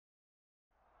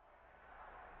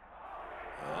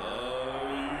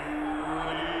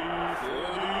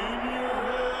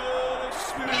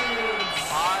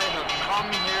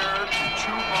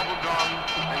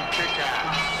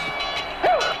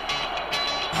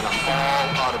and I'm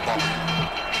all out of bubblegum.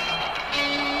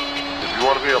 If you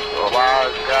want to be a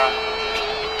wise guy,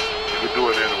 you can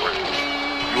do it anywhere.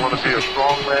 If you want to be a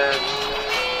strong man,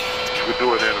 you can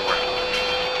do it anywhere.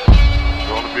 If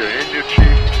you want to be an Indian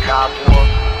chief, cowboy,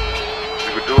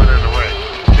 you can do it in the ring.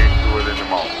 You can't do it in the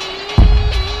mall.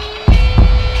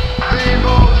 The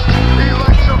most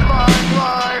electrifying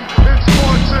line in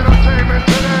sports entertainment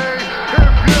today.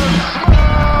 If you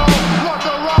smell what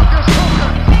The Rock is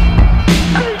cooking,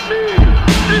 beat me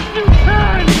if you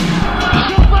can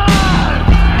survive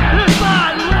if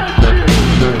I let you.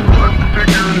 I'm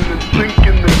figuring and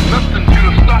thinking there's nothing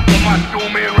gonna stop the Macho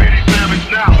Man Randy Savage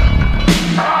now.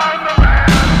 I'm the man,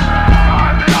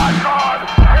 I'm the icon,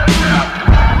 and yes,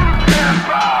 you can't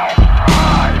bow.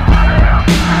 I am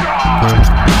God.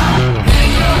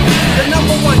 The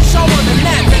number one show on the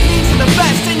net that leads to the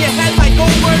best in your head like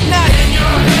Goldberg Net.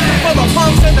 For the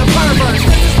punks and the perverts,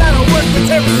 this is not a work with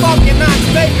Terry Funk and Knox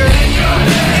Baker.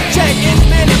 Jack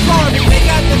Inchman and Barney, they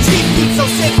got the cheap heat, so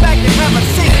sit back and have a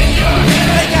seat.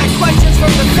 They got questions from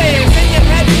the fans, in your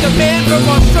head is the man from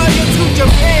Australia to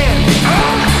Japan.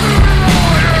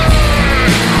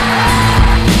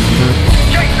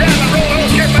 Jake down the road,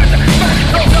 don't care about the first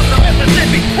coast up the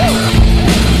Mississippi.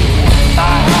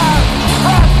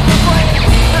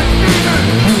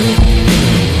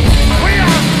 We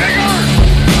are bigger,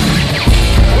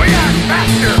 we are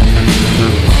faster,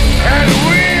 and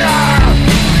we are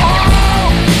all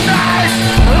night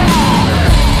long.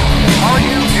 All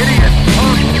you idiots,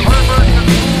 punks, perverts, and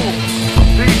fools,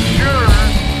 be sure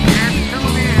and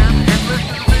tune in and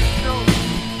listen to this show.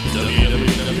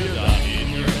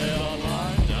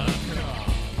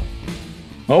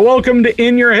 Well, welcome to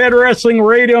In Your Head Wrestling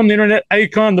Radio. I'm the internet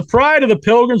icon, the pride of the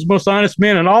Pilgrims, most honest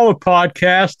man in all of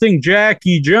podcasting,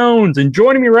 Jackie Jones. And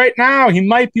joining me right now, he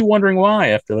might be wondering why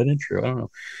after that intro. I don't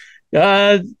know.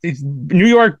 He's New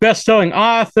York best-selling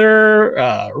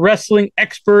author, wrestling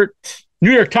expert,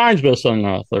 New York Times best-selling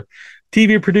author,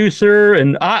 TV producer,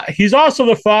 and he's also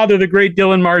the father of the great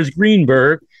Dylan Mars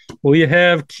Greenberg. Well, you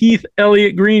have Keith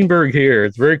Elliott Greenberg here.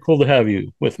 It's very cool to have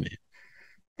you with me.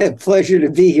 Pleasure to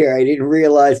be here. I didn't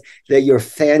realize that your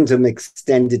fandom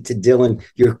extended to Dylan.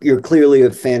 You're clearly a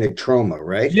fan of Trauma,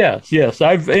 right? Yes.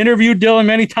 I've interviewed Dylan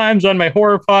many times on my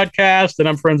horror podcast, and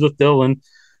I'm friends with Dylan.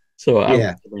 So I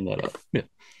want to bring that up. Yeah.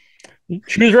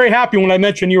 She was very happy when I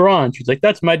mentioned you were on. She's like,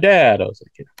 "That's my dad." I was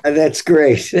like, "Yeah." That's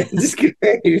great. That's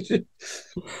great.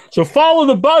 So follow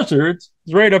the buzzer. It's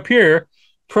right up here.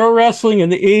 Pro Wrestling in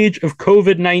the Age of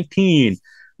COVID-19,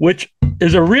 which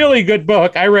is a really good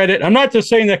book. I read it. I'm not just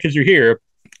saying that because you're here,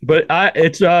 but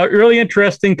it's really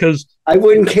interesting because I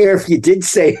wouldn't care if you did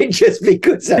say it just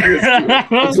because I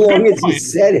was as long as you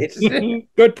said it.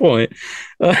 Good point.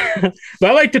 But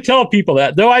I like to tell people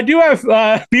that, though I do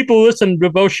have people who listen to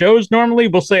both shows normally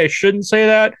will say I shouldn't say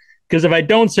that, because if I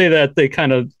don't say that, they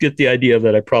kind of get the idea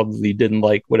that I probably didn't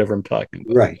like whatever I'm talking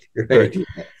about. Right.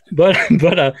 But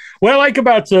what I like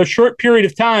about it's a short period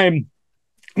of time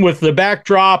with the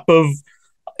backdrop of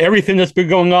everything that's been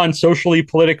going on socially,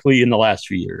 politically in the last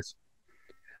few years.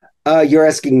 You're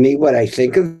asking me what I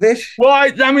think of it? Well,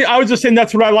 I mean, I was just saying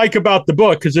that's what I like about the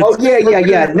book. Because yeah.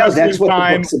 No, that's what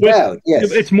the book's about.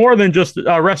 Yes. It's more than just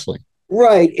wrestling.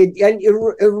 Right.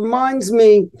 It reminds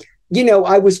me,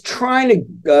 I was trying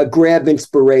to grab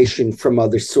inspiration from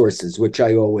other sources, which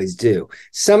I always do.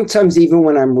 Sometimes even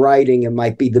when I'm writing, it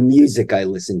might be the music I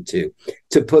listen to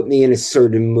put me in a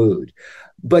certain mood.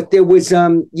 But there was, a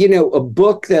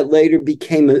book that later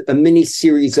became a mini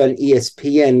series on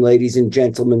ESPN, Ladies and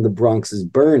Gentlemen, The Bronx is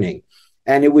Burning.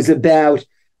 And it was about,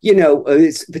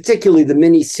 particularly the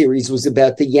mini series was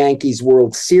about the Yankees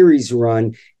World Series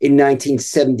run in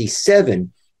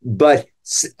 1977. But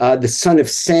the Son of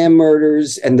Sam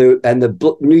murders and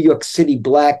the New York City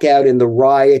blackout and the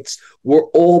riots were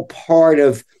all part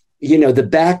of, the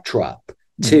backdrop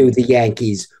to the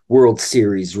Yankees World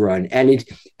Series run. And it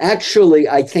actually,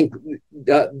 I think,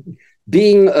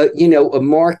 being a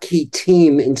marquee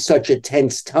team in such a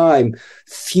tense time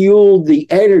fueled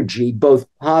the energy, both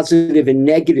positive and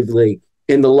negatively,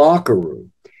 in the locker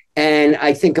room. And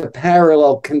I think a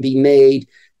parallel can be made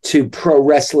to pro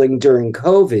wrestling during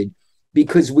COVID,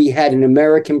 because we had an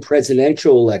American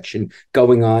presidential election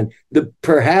going on,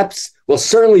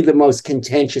 certainly the most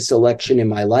contentious election in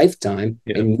my lifetime,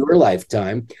 in your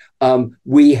lifetime.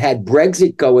 We had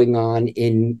Brexit going on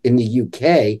in the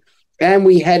UK, and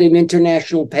we had an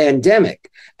international pandemic,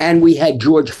 and we had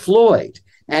George Floyd.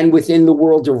 And within the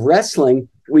world of wrestling,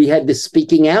 we had the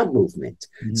speaking out movement.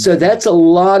 Mm-hmm. So that's a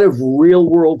lot of real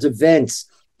world events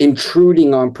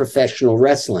intruding on professional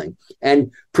wrestling.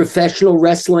 And professional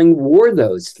wrestling wore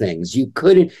those things. You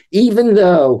couldn't, even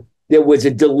though there was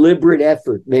a deliberate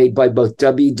effort made by both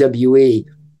WWE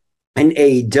and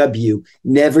AEW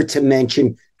never to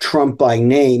mention Trump by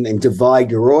name and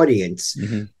divide your audience.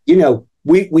 You know,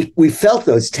 we felt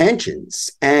those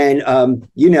tensions. And,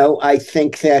 you know, I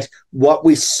think that what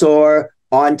we saw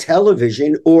on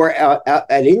television or at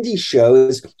indie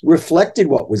shows reflected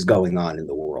what was going on in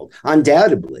the world,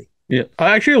 undoubtedly. Yeah.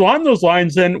 Actually, along those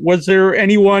lines, then, was there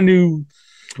anyone who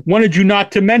wanted you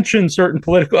not to mention certain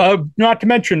political, not to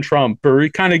mention Trump, or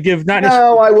kind of give not?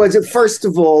 No, I wasn't. First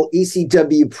of all,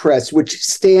 ECW Press, which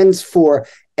stands for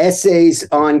Essays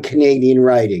on Canadian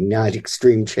Writing, not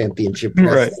Extreme Championship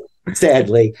Press, right.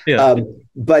 Sadly. Yeah.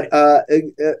 But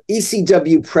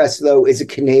ECW Press, though, is a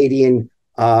Canadian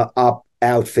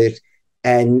outfit,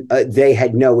 and they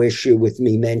had no issue with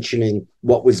me mentioning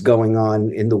what was going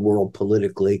on in the world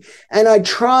politically. And I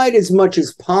tried as much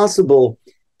as possible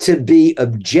to be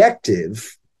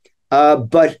objective,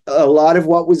 but a lot of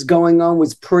what was going on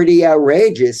was pretty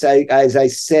outrageous. As I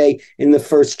say in the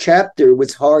first chapter, it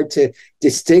was hard to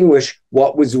distinguish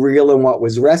what was real and what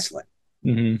was wrestling.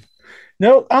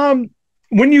 No,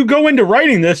 when you go into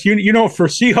writing this, you don't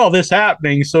foresee all this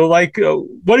happening. So, like,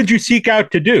 what did you seek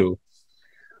out to do?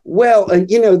 Well,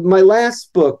 you know, my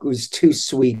last book was Too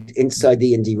Sweet, Inside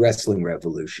the Indie Wrestling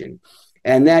Revolution.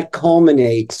 And that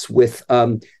culminates with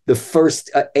the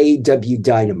first AEW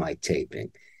Dynamite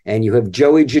taping. And you have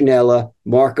Joey Janela,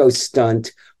 Marco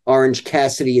Stunt, Orange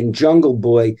Cassidy, and Jungle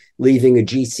Boy leaving a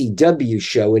GCW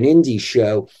show, an indie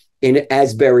show in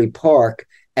Asbury Park,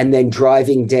 and then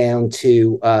driving down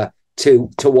to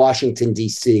Washington,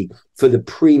 D.C. for the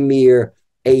premiere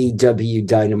AEW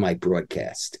Dynamite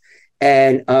broadcast.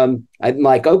 And I'm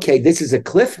like, okay, this is a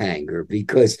cliffhanger,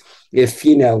 because if,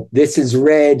 you know, this is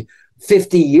read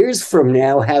 50 years from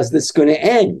now, how's this going to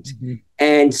end?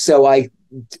 And so I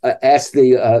asked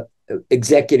the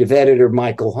executive editor,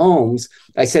 Michael Holmes,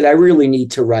 I said, I really need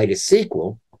to write a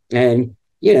sequel. And,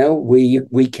 you know,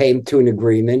 we came to an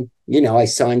agreement. You know, I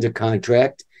signed a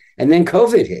contract, and then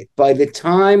COVID hit. By the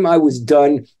time I was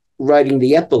done writing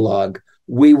the epilogue,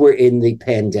 we were in the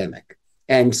pandemic.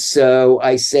 And so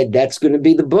I said, that's going to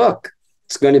be the book.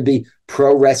 It's going to be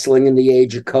pro wrestling in the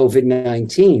age of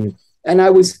COVID-19. And I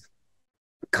was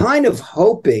kind of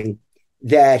hoping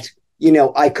that, you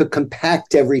know, I could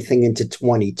compact everything into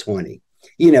 2020.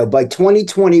 You know, by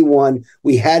 2021,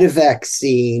 we had a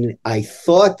vaccine. I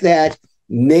thought that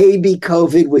maybe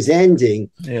COVID was ending,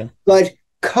 but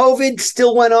COVID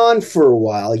still went on for a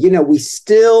while. You know, we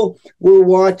still were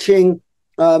watching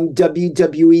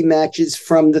WWE matches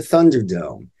from the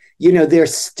Thunderdome. You know, there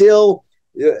still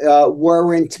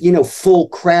weren't, you know, full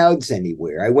crowds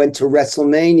anywhere. I went to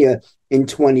WrestleMania in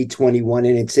 2021,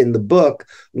 and it's in the book,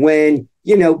 when,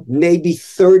 you know, maybe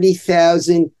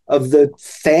 30,000 of the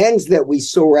fans that we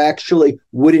saw were actually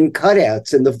wooden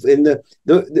cutouts in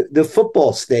the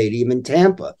football stadium in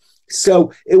Tampa.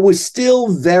 So it was still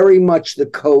very much the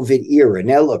COVID era.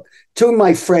 Now, look, two of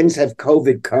my friends have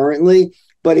COVID currently,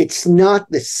 but it's not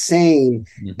the same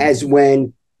as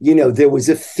when, you know, there was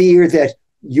a fear that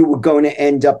you were going to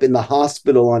end up in the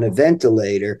hospital on a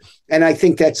ventilator. And I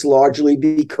think that's largely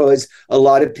because a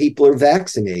lot of people are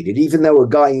vaccinated, even though a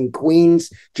guy in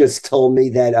Queens just told me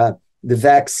that the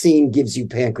vaccine gives you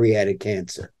pancreatic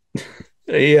cancer.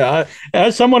 Yeah,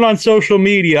 as someone on social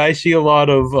media, I see a lot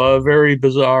of very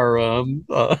bizarre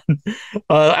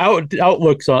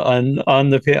outlooks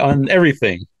on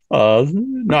everything.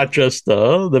 Not just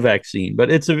the vaccine,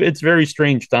 but it's very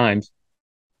strange times.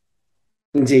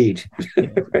 Indeed.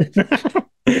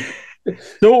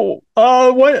 So,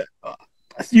 what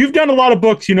you've done a lot of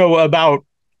books, you know, about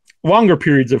longer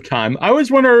periods of time. I always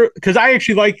wonder, because I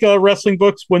actually like wrestling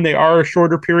books when they are a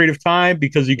shorter period of time,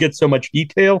 because you get so much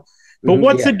detail. But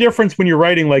what's the difference when you're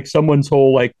writing like someone's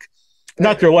whole, like,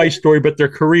 not their life story, but their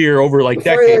career over like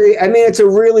decades? I mean, it's a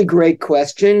really great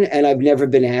question, and I've never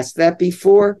been asked that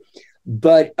before.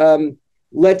 But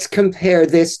let's compare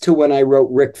this to when I wrote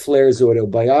Ric Flair's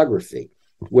autobiography.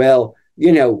 Well,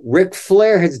 you know, Ric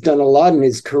Flair has done a lot in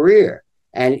his career.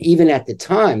 And even at the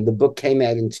time, the book came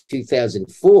out in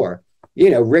 2004, you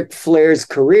know, Ric Flair's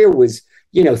career was,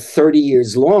 you know, 30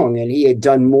 years long, and he had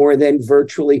done more than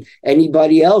virtually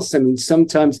anybody else. I mean,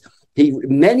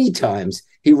 many times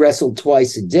he wrestled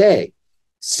twice a day.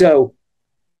 So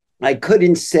I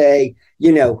couldn't say,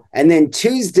 you know, and then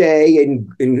Tuesday in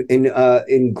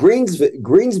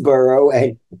Greensboro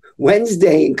and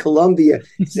Wednesday in Columbia,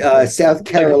 South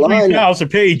Carolina. 3,000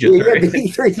 pages.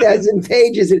 Right? 3,000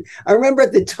 pages. And I remember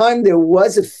at the time there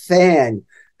was a fan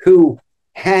who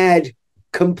had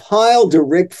compiled a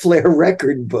Ric Flair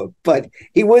record book, but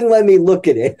he wouldn't let me look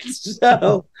at it.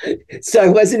 So I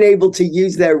wasn't able to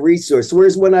use that resource.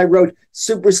 Whereas when I wrote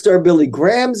Superstar Billy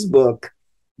Graham's book,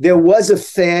 there was a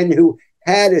fan who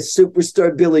had a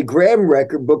Superstar Billy Graham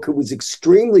record book who was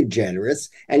extremely generous,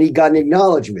 and he got an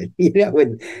acknowledgement,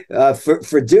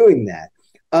 for doing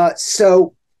that.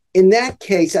 So in that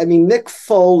case, I mean, Mick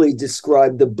Foley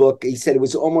described the book. He said it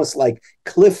was almost like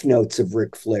Cliff Notes of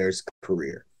Ric Flair's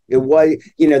career. It was,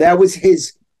 that was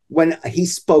his, when he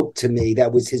spoke to me,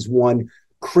 that was his one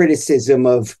criticism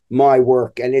of my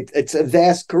work. And it's a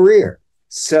vast career.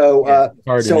 So,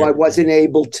 I wasn't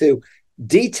able to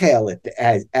detail it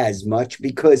as much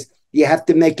because you have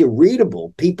to make it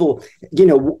readable. People,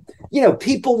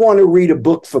 people want to read a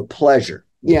book for pleasure.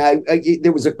 Yeah,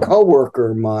 there was a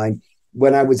coworker of mine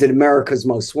when I was at America's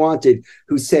Most Wanted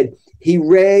who said he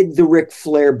read the Ric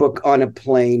Flair book on a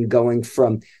plane going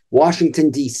from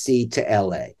Washington, D.C. to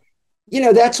L.A.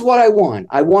 That's what I want.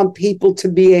 I want people to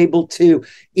be able to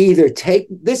either take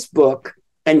this book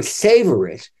and savor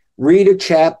it, read a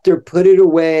chapter, put it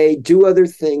away, do other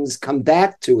things, come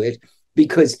back to it,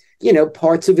 because,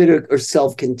 parts of it are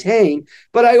self-contained.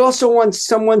 But I also want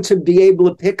someone to be able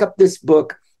to pick up this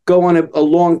book, go on a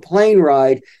long plane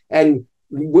ride, and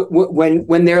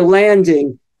when they're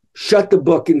landing, shut the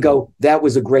book and go, that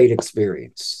was a great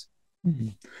experience. Mm-hmm.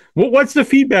 Well, what's the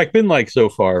feedback been like so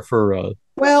far for...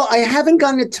 Well, I haven't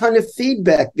gotten a ton of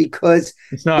feedback because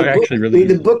it's not actually really...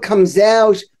 The book comes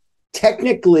out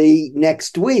technically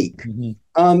next week.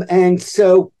 Mm-hmm. And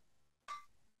so,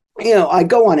 I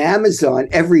go on Amazon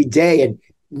every day and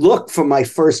look for my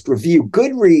first review.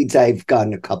 Goodreads, I've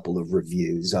gotten a couple of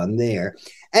reviews on there.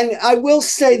 And I will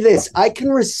say this, I can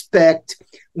respect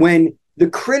when the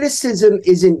criticism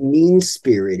isn't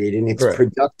mean-spirited and it's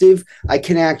productive. I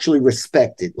can actually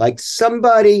respect it. Like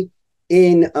somebody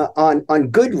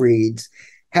on Goodreads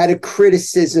had a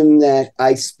criticism that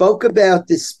I spoke about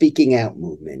the speaking out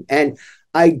movement, and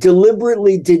I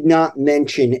deliberately did not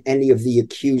mention any of the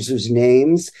accusers'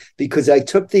 names because I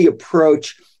took the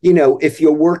approach, if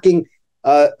you're working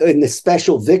in the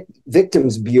Special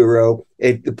Victims Bureau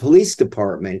at the police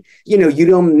department, you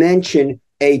don't mention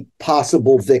a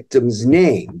possible victim's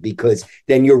name because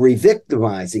then you're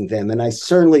re-victimizing them. And I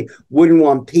certainly wouldn't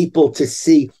want people to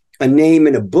see a name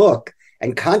in a book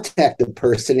and contact the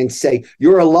person and say,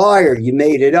 you're a liar, you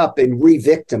made it up, and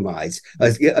re-victimize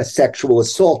a sexual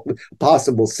assault,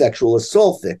 possible sexual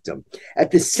assault victim.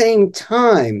 At the same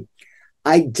time,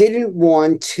 I didn't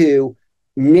want to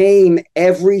name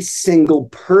every single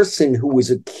person who was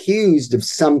accused of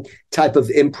some type of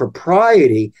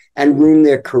impropriety and ruin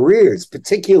their careers,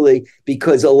 particularly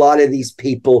because a lot of these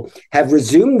people have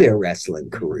resumed their wrestling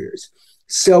careers.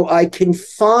 So I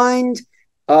confined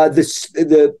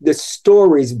the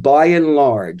stories by and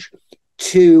large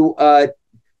to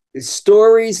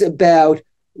stories about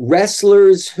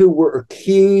wrestlers who were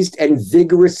accused and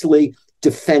vigorously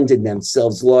defended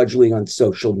themselves, largely on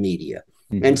social media.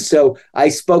 Mm-hmm. And so I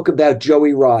spoke about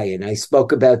Joey Ryan. I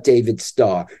spoke about David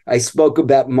Starr. I spoke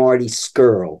about Marty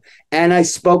Scurll. And I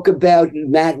spoke about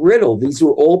Matt Riddle. These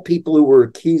were all people who were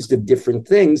accused of different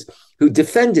things who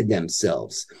defended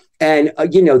themselves. And,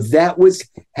 that was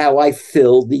how I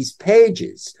filled these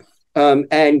pages.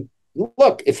 And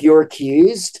look, if you're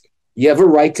accused, you have a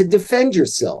right to defend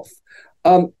yourself.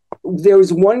 There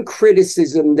was one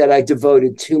criticism that I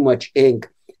devoted too much ink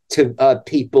to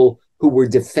people who were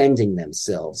defending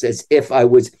themselves, as if I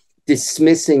was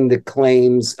dismissing the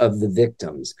claims of the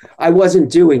victims. I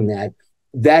wasn't doing that.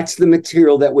 That's the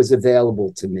material that was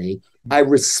available to me. I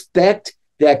respect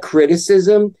that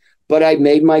criticism, but I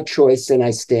made my choice and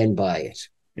I stand by it.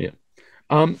 Yeah.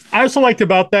 I also liked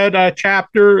about that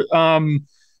chapter.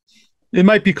 It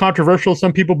might be controversial to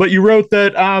some people, but you wrote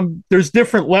that there's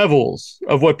different levels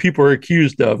of what people are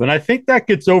accused of. And I think that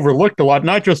gets overlooked a lot,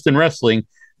 not just in wrestling,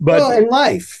 but in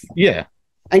life. Yeah.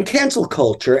 And cancel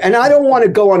culture. And I don't want to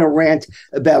go on a rant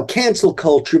about cancel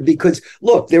culture because,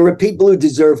 look, there are people who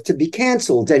deserve to be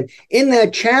canceled. And in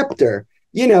that chapter,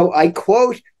 I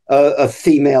quote a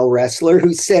female wrestler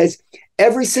who says,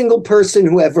 every single person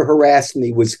who ever harassed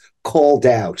me was called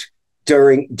out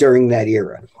during that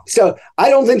era. So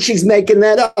I don't think she's making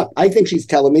that up. I think she's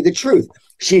telling me the truth.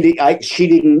 She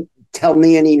didn't tell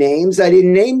me any names. I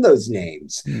didn't name those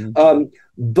names. Mm-hmm.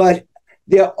 But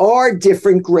there are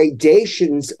different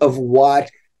gradations of what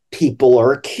people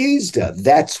are accused of.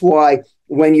 That's why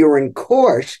when you're in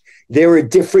court, there are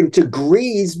different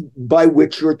degrees by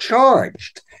which you're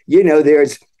charged.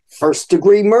 There's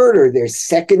first-degree murder, there's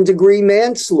second-degree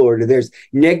manslaughter, there's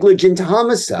negligent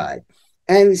homicide.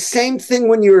 And same thing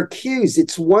when you're accused.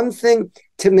 It's one thing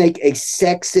to make a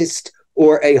sexist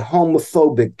or a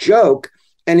homophobic joke,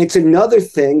 and it's another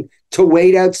thing to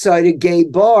wait outside a gay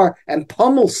bar and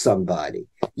pummel somebody.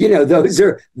 Those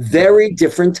are very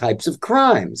different types of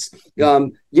crimes.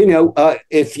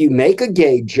 If you make a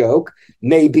gay joke,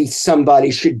 maybe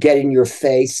somebody should get in your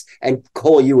face and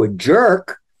call you a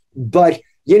jerk, but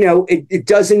it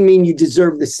doesn't mean you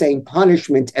deserve the same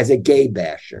punishment as a gay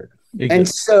basher. Exactly. And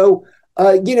so,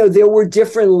 there were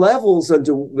different levels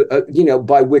under,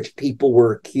 by which people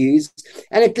were accused.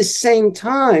 And at the same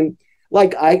time,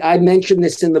 like I mentioned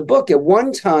this in the book, at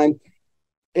one point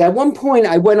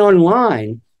I went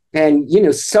online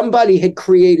and, somebody had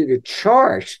created a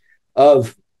chart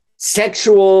of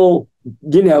sexual,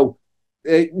 deviance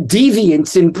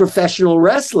in professional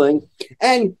wrestling.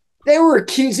 And they were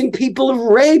accusing people of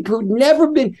rape who'd never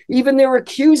been, even their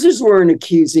accusers weren't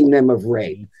accusing them of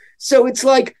rape. So it's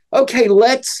like, okay,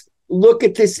 let's look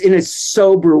at this in a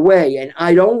sober way. And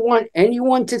I don't want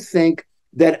anyone to think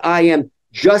that I am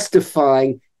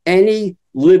justifying any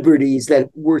liberties that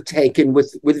were taken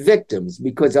with victims,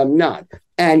 because I'm not.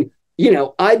 And,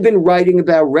 I've been writing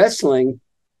about wrestling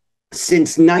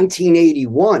since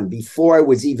 1981, before I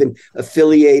was even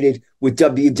affiliated with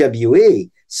WWE.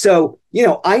 So,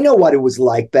 I know what it was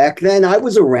like back then. I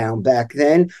was around back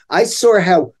then. I saw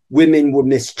how women were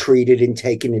mistreated and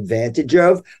taken advantage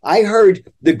of. I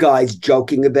heard the guys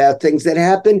joking about things that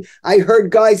happened. I heard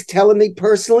guys telling me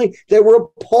personally they were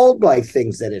appalled by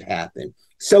things that had happened.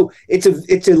 So it's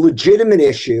a legitimate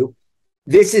issue.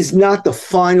 This is not the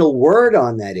final word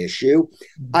on that issue.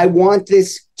 I want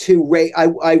this to raise,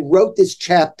 I wrote this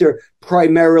chapter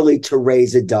primarily to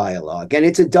raise a dialogue. And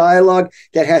it's a dialogue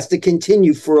that has to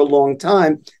continue for a long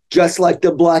time, just like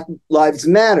the Black Lives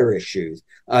Matter issues.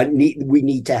 We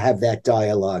need to have that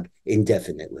dialogue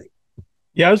indefinitely.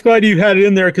 Yeah, I was glad you had it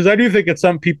in there, because I do think that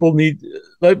some people need,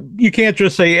 like, you can't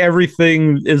just say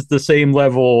everything is the same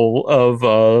level of,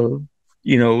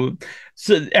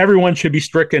 so everyone should be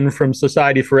stricken from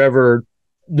society forever,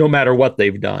 no matter what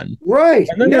they've done. Right.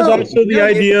 And then there's also the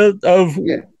idea of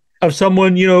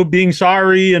someone, being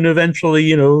sorry, and eventually,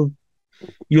 you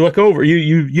look over,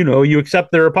 you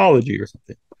accept their apology or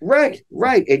something. Right.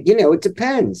 It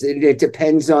depends. It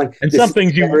depends on and some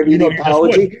things you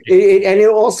apology, and it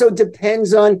also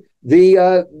depends on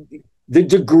the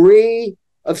degree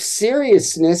of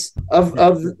seriousness of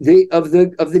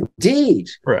the deed.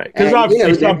 Right. Because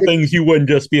obviously some things you wouldn't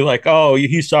just be like, oh,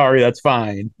 he's sorry, that's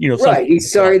fine. Right.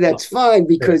 He's sorry, that's fine,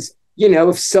 because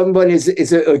if someone is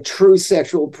a true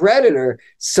sexual predator,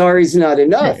 sorry's not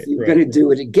enough. You're going to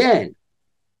do it again.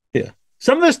 Yeah.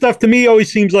 Some of this stuff to me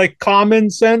always seems like common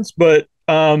sense, but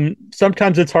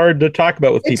sometimes it's hard to talk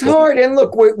about with people. It's hard. And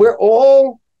look,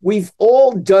 we've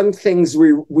all done things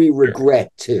we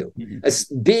regret too. Mm-hmm. As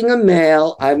being a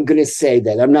male, I'm going to say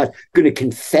that. I'm not going to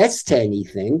confess to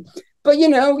anything. But,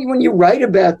 when you write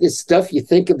about this stuff, you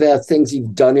think about things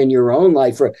you've done in your own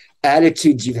life or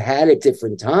attitudes you've had at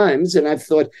different times. And I've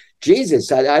thought,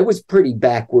 Jesus, I was pretty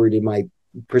backward in my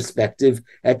perspective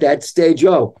at that stage.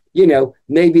 Oh,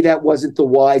 maybe that wasn't the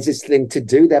wisest thing to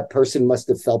do. That person must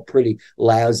have felt pretty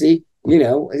lousy.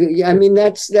 I mean,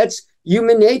 that's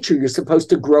human nature. You're supposed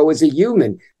to grow as a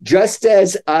human. Just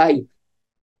as I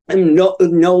am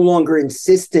no longer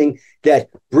insisting that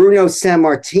Bruno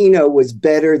Sammartino was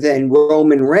better than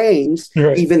Roman Reigns,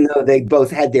 right, even though they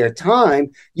both had their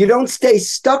time. You don't stay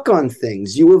stuck on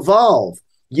things. You evolve.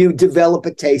 You develop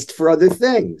a taste for other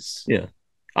things. Yeah.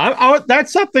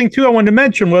 That's something too I wanted to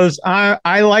mention was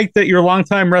I like that you're a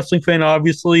longtime wrestling fan,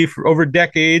 obviously, for over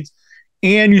decades,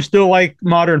 and you still like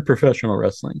modern professional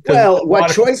wrestling. Well,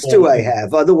 what choice do I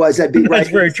have? Otherwise, I'd be That's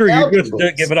very true. You just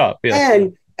give it up. Yeah.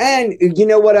 And you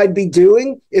know what I'd be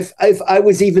doing if I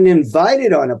was even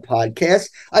invited on a podcast?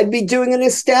 I'd be doing a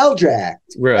nostalgia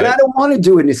act. Right. And I don't want to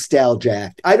do a nostalgia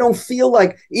act. I don't feel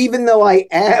like, even though I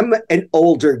am an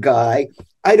older guy,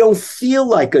 I don't feel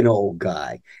like an old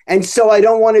guy. And so I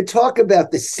don't want to talk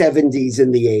about the 70s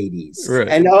and the 80s. Right.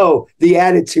 And, the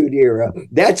Attitude Era.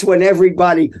 That's when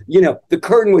everybody, the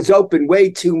curtain was open way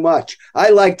too much.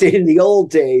 I liked it in the old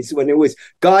days when it was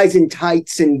guys in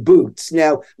tights and boots.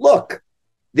 Now, look,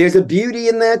 there's a beauty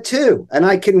in that too. And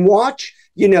I can watch,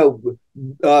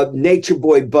 Nature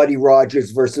Boy Buddy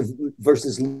Rogers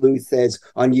versus Lou Thesz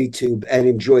on YouTube and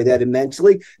enjoy that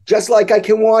immensely. Just like I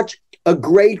can watch a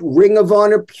great Ring of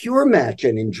Honor pure match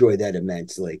and enjoy that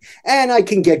immensely. And I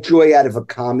can get joy out of a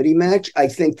comedy match. I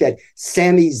think that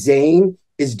Sami Zayn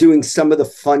is doing some of the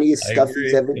funniest stuff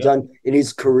he's ever done in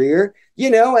his career,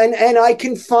 and I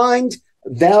can find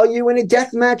value in a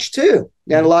death match too.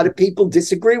 And a lot of people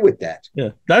disagree with that. Yeah,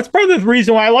 that's part of the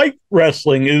reason why I like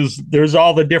wrestling is there's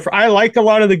all the different. I like a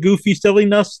lot of the goofy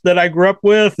silliness that I grew up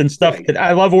with and stuff. Right.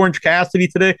 I love Orange Cassidy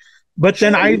today, but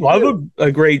then I love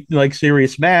a great like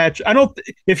serious match. I don't.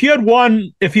 If you had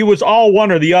one, if he was all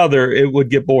one or the other, it would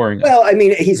get boring. Well, I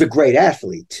mean, he's a great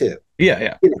athlete too.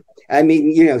 Yeah. I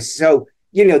mean, so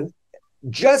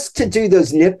just to do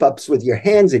those nip ups with your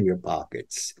hands in your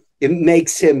pockets, it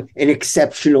makes him an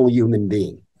exceptional human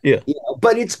being. Yeah.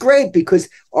 But it's great because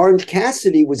Orange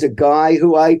Cassidy was a guy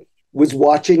who I was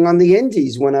watching on the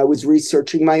indies when I was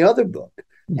researching my other book.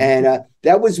 And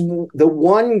that was the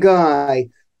one guy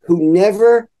who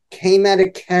never came out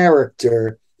of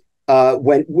character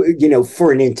when,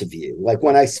 for an interview. Like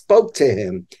when I spoke to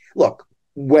him, look,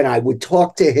 when I would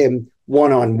talk to him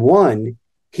one-on-one,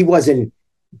 he wasn't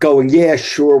going, yeah,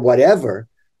 sure, whatever.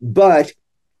 But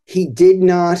he did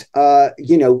not,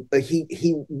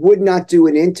 he would not do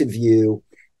an interview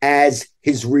as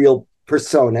his real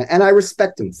persona. And I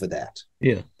respect him for that.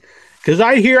 Yeah. Because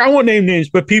I won't name names,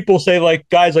 but people say like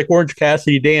guys like Orange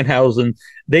Cassidy, Danhausen,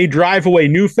 they drive away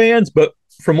new fans. But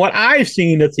from what I've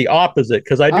seen, it's the opposite.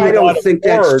 Because I don't think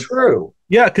that's true.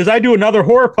 Yeah, because I do another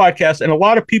horror podcast, and a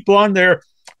lot of people on there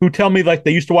who tell me like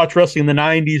they used to watch wrestling in the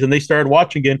 90s and they started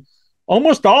watching again.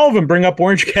 Almost all of them bring up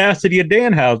Orange Cassidy and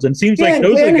Danhausen. Seems like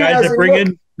those are the guys that bring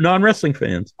in non-wrestling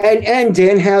fans. And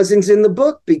Danhausen's in the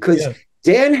book because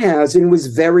Danhausen was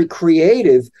very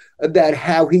creative about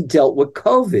how he dealt with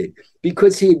COVID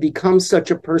because he had become such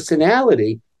a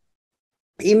personality.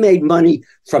 He made money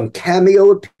from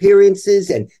cameo appearances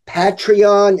and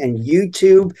Patreon and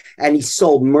YouTube, and he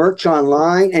sold merch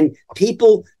online, and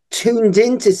people tuned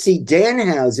in to see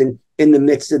Danhausen in the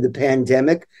midst of the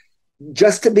pandemic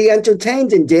just to be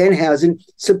entertained, and Danhausen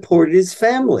supported his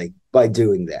family by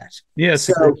doing that. Yeah,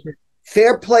 so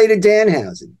fair play to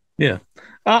Danhausen. Yeah.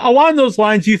 Along those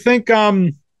lines, you think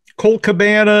Colt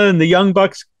Cabana and the Young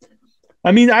Bucks,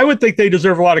 I mean, I would think they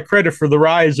deserve a lot of credit for the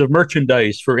rise of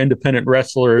merchandise for independent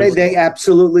wrestlers. They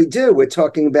absolutely do. We're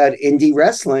talking about indie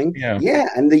wrestling. Yeah,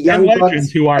 and the Young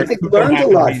Bucks, I think, learned a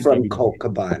lot from Colt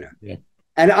Cabana. Yeah.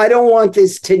 And I don't want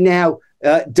this to now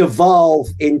devolve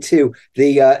into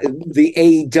the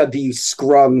AEW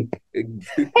scrum.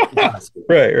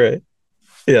 Right.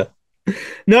 Yeah.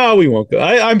 No, we won't go.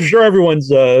 I'm sure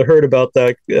everyone's heard about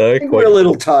that. We're a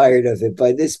little tired of it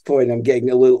by this point. I'm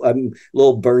a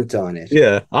little burnt on it.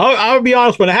 Yeah, I'll be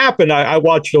honest. When it happened, I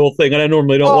watched the whole thing, and I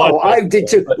normally don't watch. Oh, I did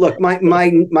too. Look,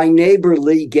 my neighbor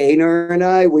Lee Gaynor and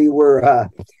I, we were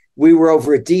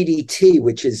over at DDT,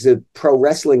 which is a pro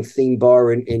wrestling theme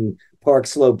bar in Park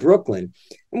Slope, Brooklyn.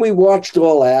 And we watched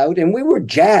All Out, and we were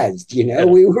jazzed, Yeah.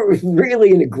 We were really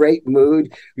in a great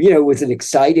mood. It was an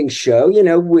exciting show.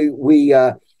 We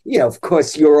of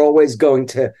course, you're always going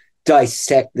to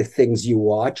dissect the things you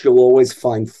watch. You'll always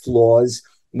find flaws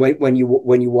when you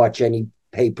watch any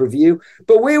pay-per-view.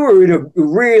 But we were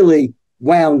really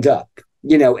wound up,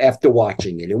 after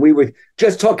watching it. And we were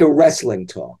just talking wrestling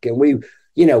talk, and we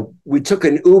took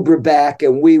an Uber back,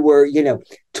 and we were,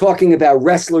 talking about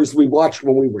wrestlers we watched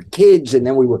when we were kids. And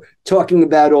then we were talking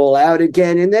about All Out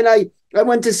again. And then I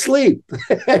went to sleep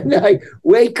and I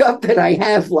wake up and I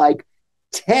have like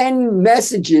 10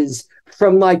 messages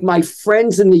from like my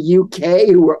friends in the UK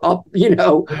who were up,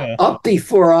 up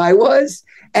before I was.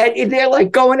 And they're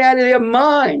like going out of their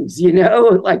minds,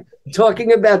 like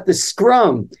talking about the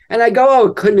scrum. And I go, oh,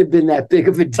 it couldn't have been that big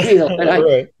of a deal. And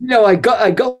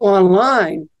I go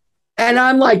online and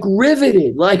I'm like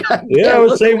riveted. Like, I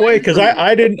was the same way. Cause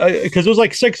I didn't, cause it was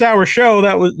like 6-hour show.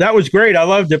 That was great. I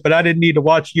loved it, but I didn't need to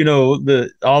watch, all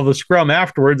the scrum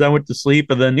afterwards. I went to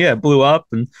sleep and then, it blew up.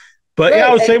 But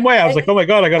I was the same way. I was like, oh my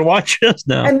God, I got to watch this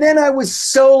now. And then I was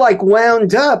so like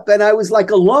wound up and I was like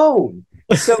alone.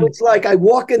 So it's like I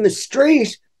walk in the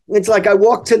street. It's like I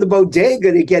walk to the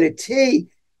bodega to get a tea.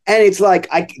 And it's like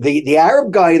the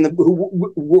Arab guy who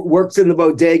works in the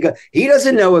bodega, he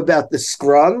doesn't know about the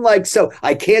scrum. Like, so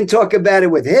I can't talk about it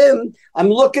with him. I'm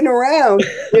looking around.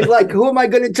 It's like, who am I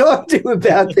going to talk to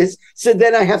about this? So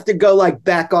then I have to go like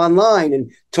back online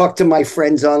and talk to my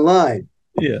friends online.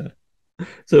 Yeah.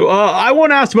 So I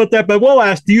won't ask about that, but we'll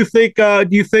ask. Do you think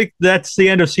that's the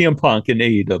end of CM Punk in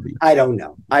AEW? I don't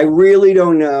know. I really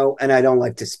don't know, and I don't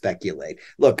like to speculate.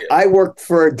 Look, I worked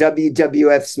for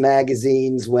WWF's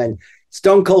magazines when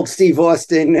Stone Cold Steve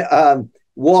Austin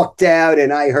walked out,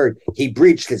 and I heard he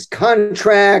breached his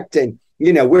contract, and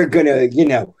we're gonna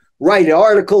write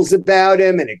articles about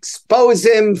him and expose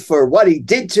him for what he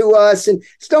did to us. And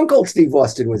Stone Cold Steve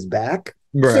Austin was back,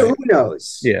 right. So who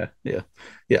knows? Yeah.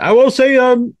 I will say,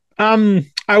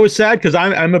 I I was sad because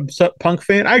I'm a Punk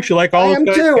fan. I actually like all I those am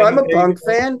guys. too. I'm a Punk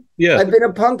fan. Yeah. I've been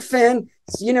a Punk fan,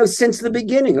 since the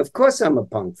beginning. Of course, I'm a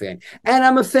Punk fan, and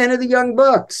I'm a fan of the Young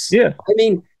Bucks. Yeah. I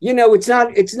mean,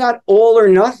 it's not all or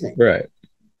nothing. Right.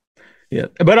 Yeah,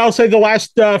 but I'll say the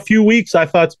last few weeks I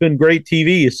thought it's been great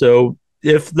TV. So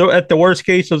if at the worst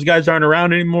case those guys aren't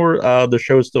around anymore, the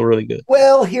show is still really good.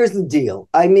 Well, here's the deal.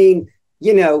 I mean,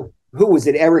 who was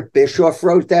it? Eric Bischoff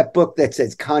wrote that book that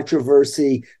says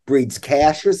controversy breeds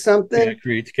cash or something. Yeah,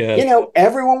 creates cash.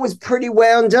 Everyone was pretty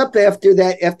wound up after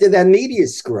that media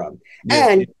scrum. Yeah.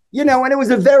 And it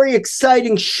was a very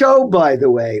exciting show, by the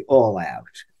way, All Out.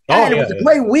 And it was a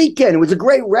great weekend. It was a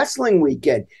great wrestling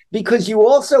weekend because you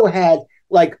also had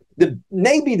like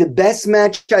maybe the best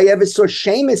match I ever saw,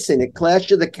 Sheamus in at Clash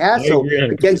of the Castle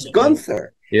against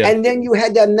Gunther. Yeah. And then you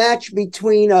had that match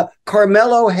between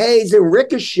Carmelo Hayes and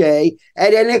Ricochet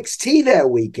at NXT that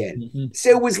weekend. Mm-hmm. So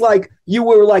it was like you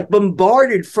were like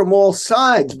bombarded from all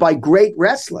sides by great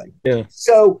wrestling. Yeah.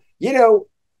 So,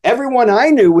 everyone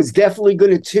I knew was definitely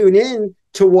going to tune in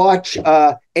to watch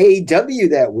AEW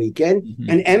that weekend. Mm-hmm.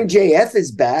 And MJF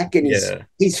is back and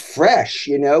he's fresh,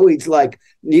 he's like,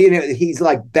 he's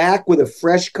like back with a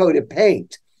fresh coat of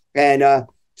paint. And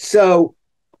so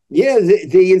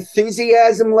the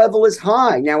enthusiasm level is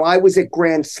high. Now, I was at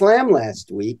Grand Slam last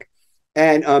week,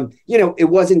 and it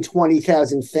wasn't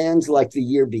 20,000 fans like the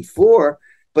year before,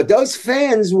 but those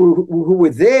fans who were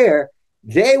there,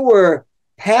 they were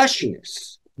passionate.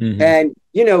 Mm-hmm. And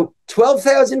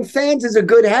 12,000 fans is a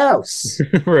good house.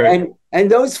 Right.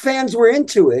 And those fans were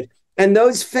into it, and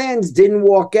those fans didn't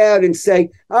walk out and say,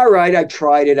 all right, I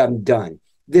tried it, I'm done.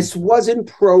 This wasn't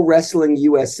Pro Wrestling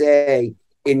USA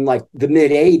in like the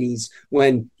mid 80s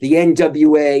when the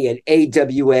NWA and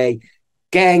AWA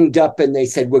ganged up and they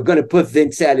said, we're going to put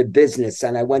Vince out of business.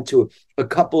 And I went to a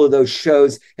couple of those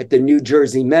shows at the New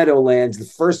Jersey Meadowlands. The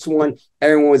first one,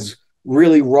 everyone was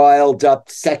really riled up.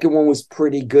 The second one was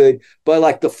pretty good. But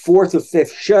like the fourth or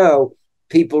fifth show,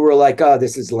 people were like, oh,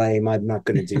 this is lame. I'm not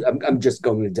going to do I'm just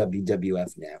going to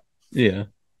WWF now. Yeah.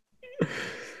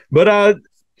 But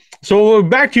so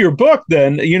back to your book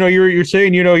then, you're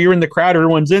saying, you're in the crowd,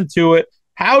 everyone's into it.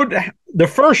 How the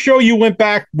first show you went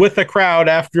back with a crowd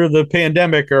after the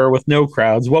pandemic or with no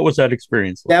crowds, what was that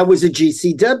experience like? That was a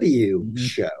GCW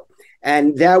show.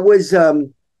 And that was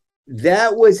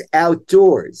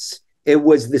outdoors. It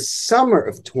was the summer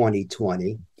of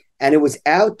 2020, and it was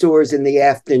outdoors in the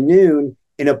afternoon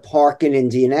in a park in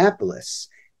Indianapolis.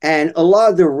 And a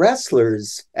lot of the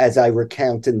wrestlers, as I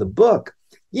recount in the book,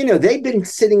 they'd been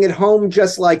sitting at home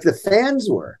just like the fans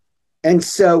were. And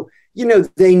so,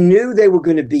 they knew they were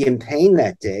going to be in pain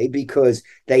that day because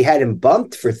they hadn't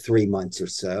bumped for 3 months or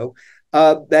so.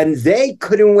 And they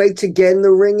couldn't wait to get in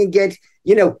the ring and get,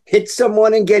 hit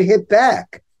someone and get hit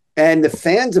back. And the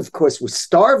fans, of course, were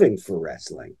starving for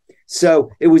wrestling.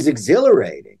 So it was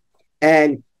exhilarating.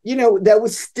 And, that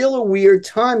was still a weird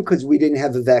time because we didn't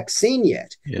have a vaccine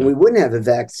yet. Yeah. And we wouldn't have a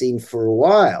vaccine for a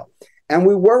while. And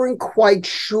we weren't quite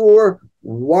sure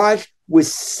what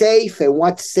was safe and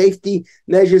what safety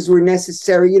measures were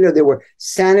necessary. There were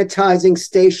sanitizing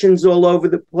stations all over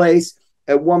the place.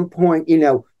 At one point,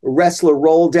 a wrestler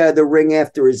rolled out of the ring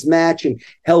after his match and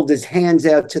held his hands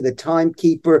out to the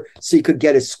timekeeper so he could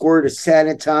get a squirt of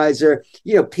sanitizer.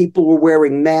 People were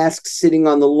wearing masks sitting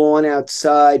on the lawn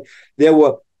outside. There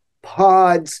were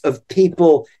pods of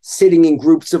people sitting in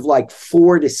groups of like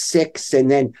 4 to 6, and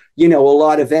then, a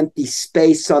lot of empty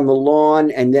space on the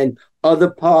lawn, and then other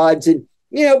pods. And,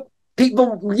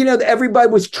 people, everybody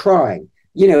was trying,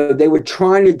 they were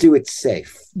trying to do it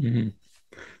safe. Mm-hmm.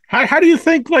 How do you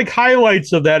think like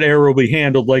highlights of that era will be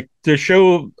handled? Like to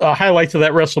show highlights of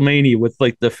that WrestleMania with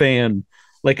like the fan,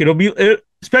 like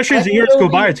especially as the years go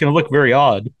by, it's going to look very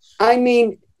odd. I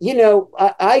mean,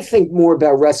 I think more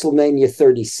about WrestleMania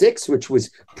 36, which was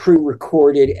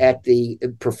pre-recorded at the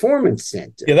Performance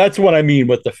Center. Yeah, that's what I mean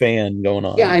with the fan going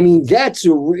on. Yeah, I mean, that's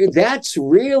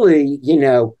really,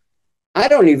 I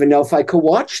don't even know if I could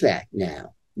watch that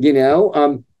now,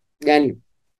 and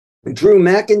Drew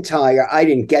McIntyre, I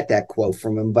didn't get that quote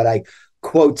from him, but I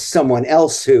quote someone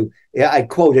else I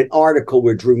quote an article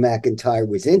where Drew McIntyre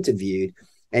was interviewed.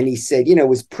 And he said, it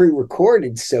was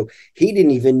pre-recorded, so he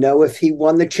didn't even know if he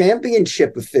won the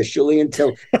championship officially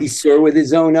until he saw it with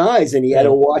his own eyes, and he had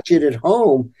to watch it at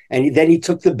home. And then he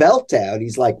took the belt out.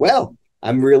 He's like, well,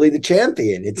 I'm really the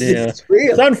champion. It's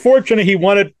real. It's unfortunate he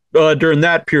won it during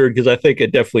that period because I think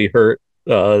it definitely hurt,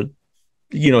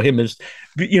 him as,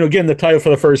 getting the title for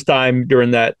the first time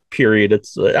during that period.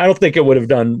 I don't think it would have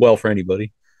done well for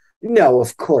anybody. No,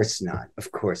 of course not.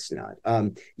 Of course not.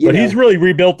 But he's really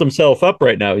rebuilt himself up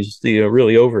right now. He's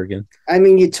really over again. I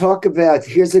mean, you talk about,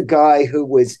 here's a guy who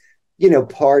was,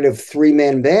 part of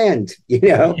 3-man band,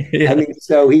 Yeah. I mean,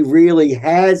 so he really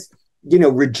has,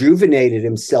 rejuvenated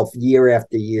himself year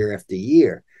after year after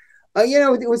year.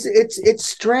 It's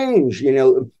strange,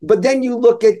 but then you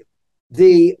look at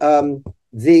the 2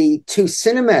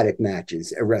 cinematic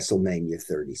matches at WrestleMania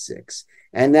 36,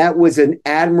 and that was an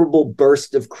admirable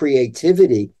burst of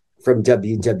creativity from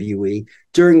WWE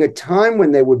during a time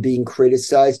when they were being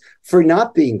criticized for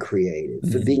not being creative,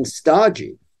 for being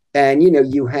stodgy. And,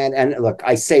 you had, and look,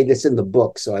 I say this in the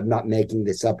book, so I'm not making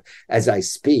this up as I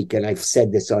speak. And I've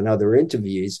said this on other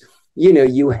interviews.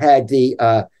 You had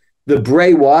the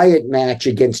Bray Wyatt match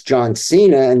against John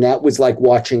Cena, and that was like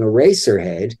watching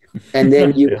Eraserhead. And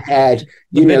then you had,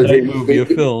 the movie of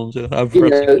films.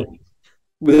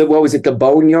 What was it? The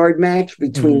Boneyard match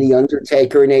between The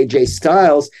Undertaker and AJ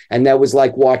Styles. And that was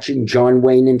like watching John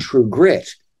Wayne in True Grit.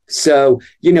 So,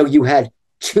 you had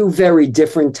 2 very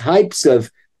different types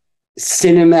of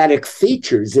cinematic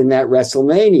features in that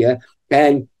WrestleMania.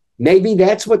 And maybe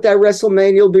that's what that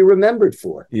WrestleMania will be remembered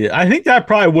for. Yeah, I think that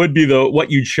probably would be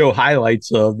what you'd show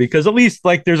highlights of, because at least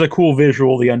like there's a cool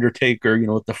visual, The Undertaker,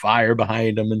 with the fire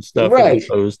behind him and stuff. Right. As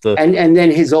opposed to... And then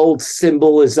his old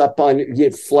symbol is up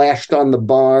flashed on the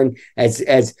barn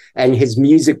and his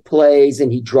music plays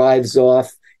and he drives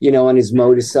off, on his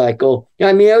motorcycle.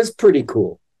 I mean, it was pretty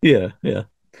cool. Yeah, yeah.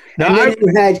 Now, and then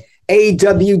you had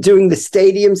AEW doing the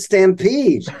Stadium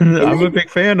Stampede. I'm a big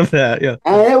fan of that. Yeah.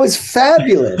 And it was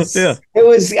fabulous. Yeah. It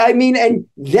was, and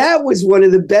that was one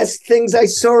of the best things I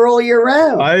saw all year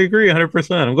round. I agree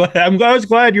 100%. I was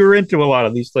glad you were into a lot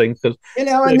of these things.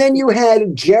 And then you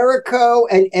had Jericho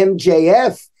and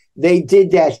MJF. They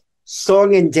did that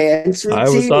song and dance routine. I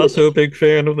was also a big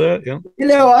fan of that. Yeah.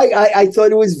 I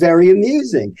thought it was very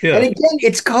amusing. Yeah. And again,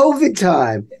 it's COVID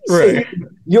time. Right. So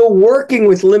you're working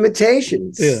with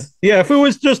limitations. Yeah. Yeah. If it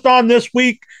was just on this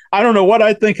week, I don't know what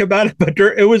I'd think about it, but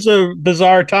it was a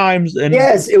bizarre times. And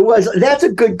yes, it was. That's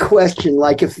a good question.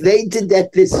 Like if they did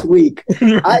that this week,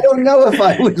 I don't know if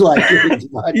I would like it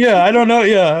as much. Yeah, I don't know.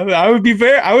 Yeah. I would be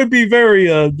very I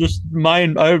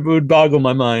would boggle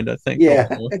my mind, I think. Yeah.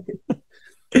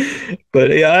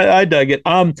 But yeah, I dug it.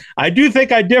 I do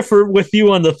think I differ with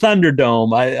you on the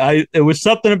Thunderdome. It was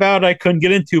something about I couldn't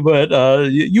get into, but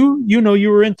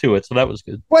you were into it, so that was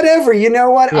good. Whatever, you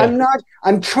know what? Yeah.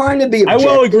 I'm trying to be objective.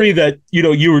 I will agree that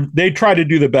they try to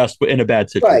do the best in a bad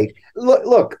situation. Right.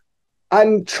 Look,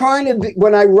 I'm trying to be,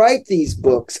 when I write these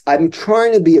books, I'm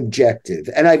trying to be objective,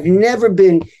 and I've never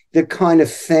been the kind of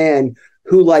fan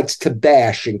who likes to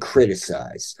bash and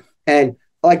criticize. And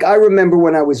like I remember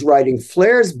when I was writing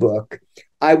Flair's book,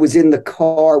 I was in the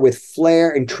car with Flair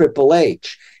and Triple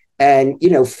H. And,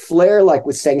 Flair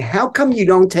was saying, how come you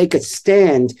don't take a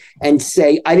stand and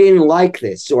say, I didn't like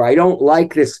this, or I don't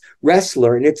like this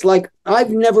wrestler? And it's like, I've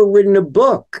never written a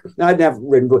book. I've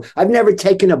never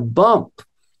taken a bump.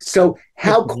 So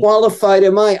how qualified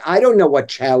am I? I don't know what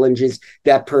challenges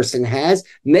that person has.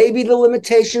 Maybe the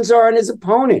limitations are on his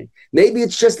opponent. Maybe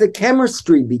it's just the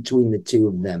chemistry between the two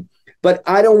of them. But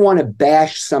I don't want to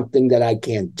bash something that I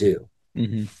can't do.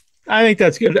 Mm-hmm. I think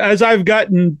that's good. As I've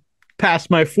gotten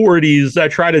past my 40s, I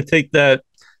try to take that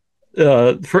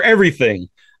for everything.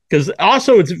 Because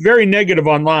also it's very negative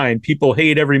online. People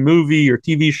hate every movie or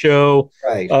TV show,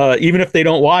 right? Even if they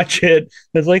don't watch it.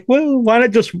 It's like, well, why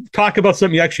not just talk about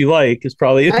something you actually like? Is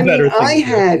probably a better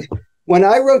thing. When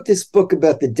I wrote this book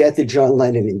about the death of John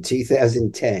Lennon in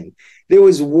 2010, there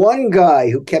was one guy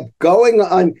who kept going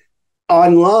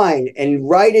online and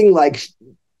writing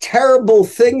terrible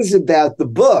things about the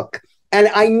book. And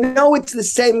I know it's the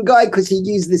same guy because he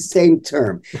used the same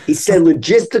term. He said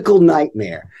logistical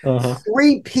nightmare. Uh-huh.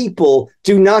 3 people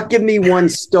do not give me 1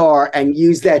 star and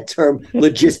use that term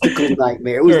logistical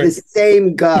nightmare. It was the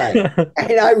same guy.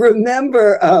 And I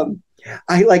remember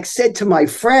I said to my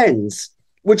friends,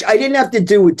 which I didn't have to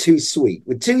do with Too Sweet.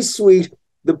 With Too Sweet,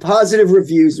 the positive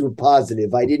reviews were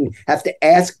positive. I didn't have to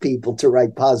ask people to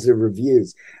write positive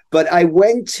reviews. But I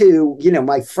went to,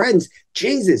 my friends,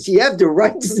 Jesus, you have to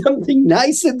write something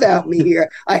nice about me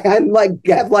here. I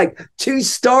have 2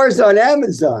 stars on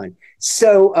Amazon.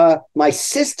 So my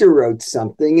sister wrote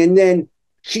something, and then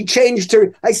she changed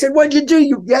her. I said, what'd you do?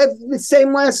 You have the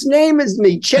same last name as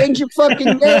me. Change your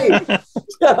fucking name.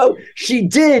 So she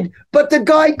did. But the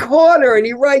guy caught her and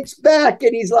he writes back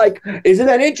and he's like, isn't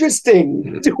that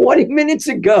interesting? 20 minutes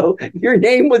ago, your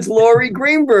name was Laurie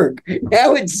Greenberg.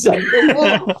 Now it's something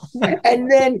else.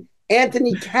 And then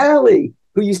Anthony Cali,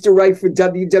 who used to write for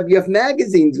WWF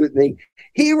magazines with me,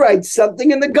 he writes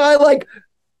something and the guy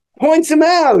points him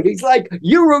out. He's like,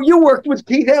 you worked with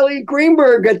Pete Elliott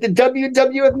Greenberg at the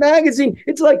WWF magazine.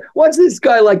 It's like, what's this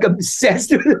guy like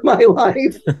obsessed with my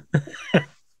life?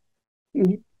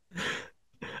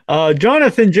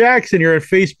 Jonathan Jackson, you're on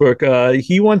Facebook.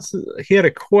 He had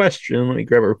a question. Let me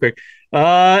grab it real quick.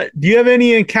 Do you have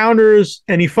any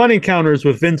fun encounters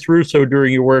with Vince Russo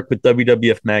during your work with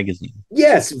WWF magazine?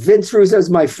 Yes, Vince Russo's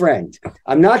my friend.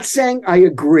 I'm not saying I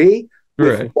agree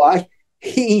with what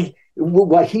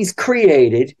he's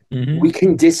created. Mm-hmm. We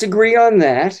can disagree on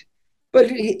that, but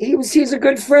he's a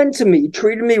good friend to me. He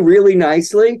treated me really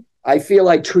nicely. I feel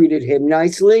I treated him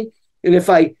nicely. And if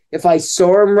I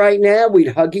saw him right now,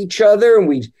 we'd hug each other and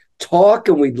we'd talk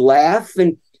and we'd laugh.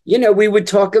 And, we would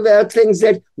talk about things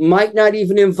that might not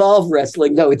even involve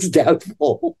wrestling, though it's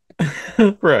doubtful.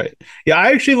 Right. Yeah,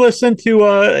 I actually listened to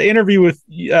an interview with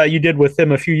you did with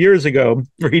him a few years ago,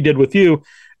 or he did with you.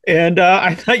 And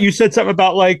I thought you said something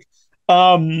about like,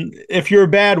 if you're a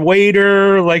bad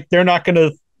waiter, like they're not going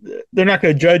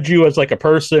to judge you as like a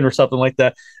person or something like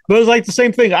that. But it was like the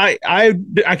same thing. I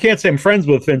can't say I'm friends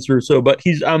with Vince Russo, but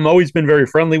I'm always been very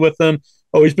friendly with him.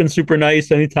 Always been super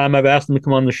nice anytime I've asked him to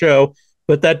come on the show.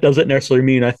 But that doesn't necessarily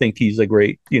mean I think he's a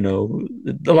great, a lot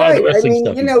of the wrestling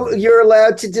stuff. You're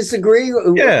allowed to disagree.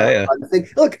 Yeah.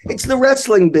 Look, it's the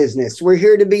wrestling business. We're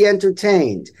here to be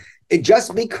entertained.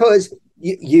 Just because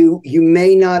you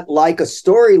may not like a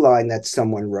storyline that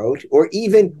someone wrote, or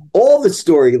even all the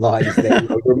storylines they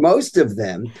wrote, or most of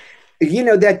them,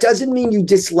 that doesn't mean you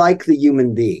dislike the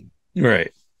human being.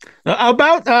 Right.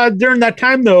 About during that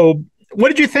time, though, what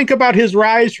did you think about his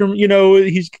rise from,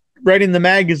 he's writing the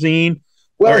magazine,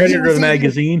 or editor of the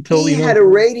magazine, till he had a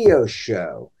radio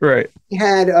show. Right.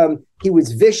 He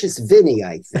was Vicious Vinny,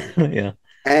 I think. Yeah.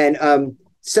 And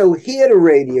so he had a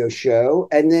radio show,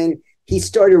 and then he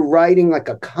started writing like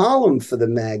a column for the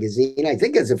magazine, I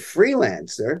think as a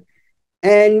freelancer.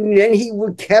 And then he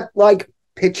kept like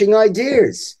pitching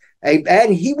ideas.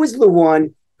 And he was the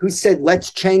one who said,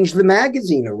 let's change the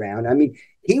magazine around. I mean,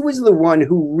 he was the one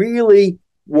who really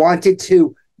wanted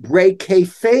to break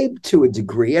kayfabe to a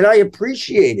degree. And I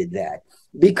appreciated that,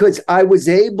 because I was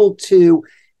able to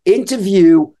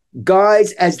interview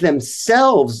guys as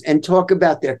themselves and talk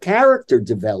about their character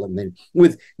development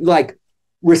with like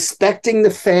respecting the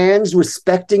fans,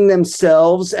 respecting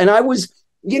themselves. And I was,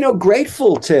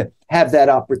 grateful to have that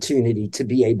opportunity to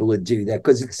be able to do that,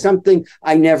 because it's something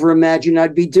I never imagined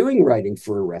I'd be doing, writing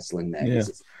for a wrestling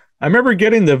magazine. Yeah. I remember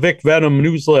getting the Vic Venom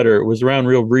newsletter. It was around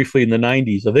real briefly in the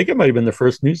 90s. I think it might have been the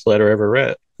first newsletter I ever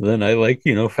read. Then I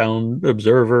found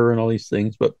Observer and all these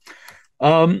things. But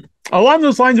along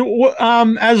those lines,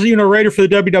 as writer for the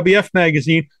WWF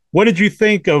magazine, what did you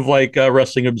think of like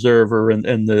Wrestling Observer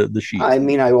and the sheet? I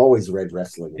mean, I always read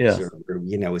Wrestling Observer.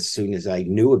 As soon as I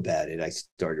knew about it, I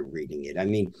started reading it. I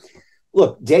mean,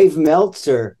 look, Dave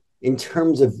Meltzer, in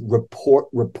terms of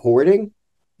reporting,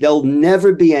 there'll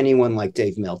never be anyone like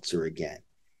Dave Meltzer again.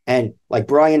 And like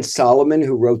Brian Solomon,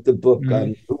 who wrote the book,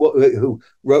 who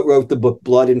wrote the book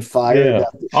Blood and Fire. Yeah.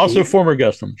 Also former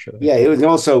guest on the show. Yeah, it was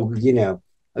also,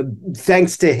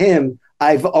 thanks to him,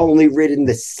 I've only written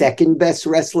the second best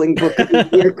wrestling book of the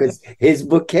year, because his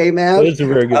book came out. It's a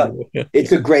very good book. Yeah.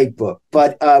 It's a great book.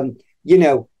 But,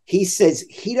 he says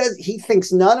he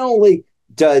thinks not only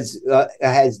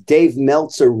has Dave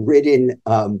Meltzer written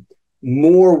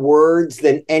more words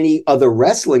than any other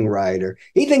wrestling writer,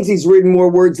 he thinks he's written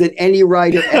more words than any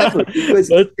writer ever. Because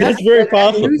that's very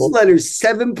possible. Newsletter's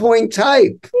 7-point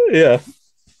type. Yeah.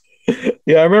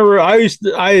 Yeah, I remember I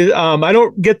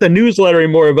don't get the newsletter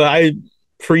anymore, but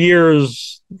for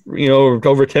years,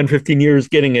 over 10, 15 years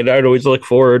getting it, I'd always look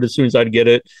forward as soon as I'd get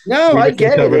it. No, I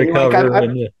get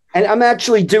it. And I'm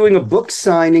actually doing a book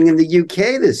signing in the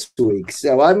UK this week.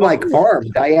 So I'm like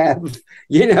armed. I have,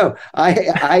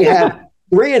 I have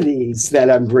 3 of these that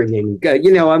I'm bringing.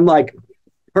 I'm like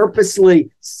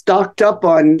purposely stocked up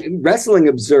on Wrestling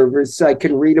Observers so I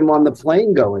can read them on the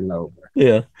plane going over.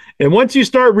 Yeah. And once you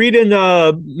start reading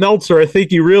Meltzer, I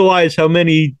think you realize how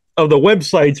many of the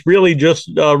websites really just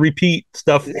repeat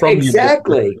stuff from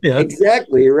exactly. Yeah.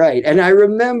 Exactly right. And I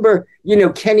remember,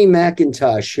 Kenny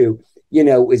McIntosh, who,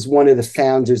 is one of the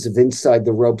founders of Inside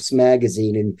the Ropes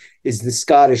magazine and is the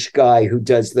Scottish guy who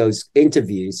does those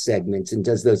interview segments and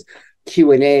does those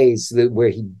Q&As where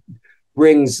he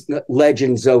brings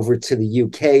legends over to the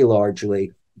UK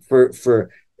largely for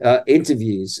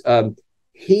interviews.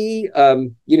 He,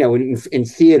 in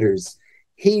theaters,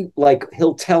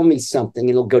 he'll tell me something and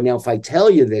he'll go, now, if I tell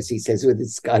you this, he says with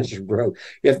his Scottish brogue,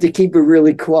 you have to keep it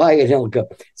really quiet. And he'll go,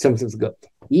 sometimes go,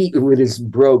 with his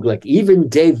brogue, like even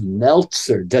Dave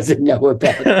Meltzer doesn't know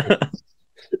about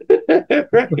it.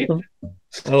 Right?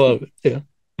 I love it. Yeah.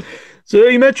 So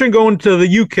you mentioned going to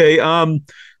the UK.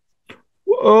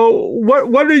 What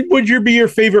would be your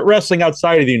favorite wrestling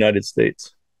outside of the United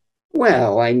States?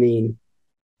 Well, I mean,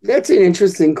 that's an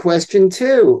interesting question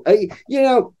too.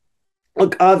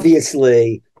 Look,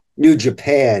 obviously, New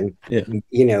Japan, Yeah.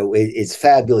 is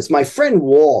fabulous. My friend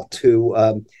Walt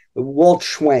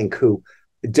Schwenk, who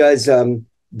does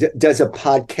does a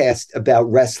podcast about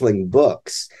wrestling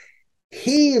books.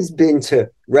 He has been to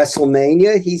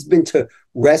WrestleMania. He's been to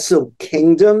Wrestle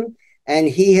Kingdom, and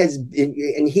he has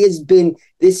been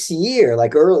this year,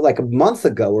 like a month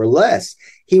ago or less.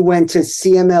 He went to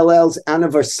CMLL's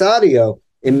Aniversario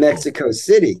in Mexico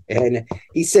City, and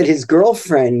he said his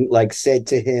girlfriend said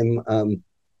to him,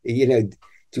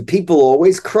 do people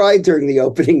always cry during the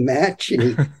opening match? And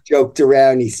he joked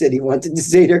around. He said he wanted to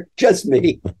say to her, just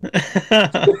me.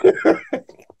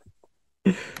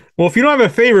 Well, if you don't have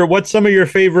a favorite, what's some of your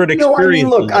favorite experiences?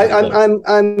 Look,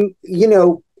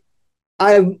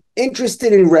 I'm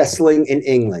interested in wrestling in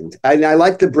England. I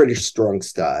like the British strong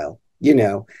style.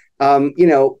 I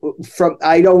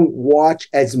don't watch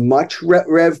as much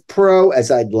Rev Pro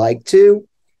as I'd like to,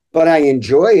 but I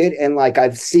enjoy it. And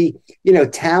I've seen,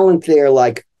 talent there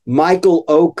like Michael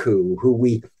Oku, who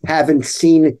we haven't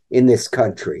seen in this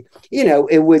country.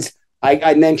 It was,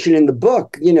 I mentioned in the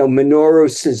book, Minoru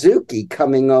Suzuki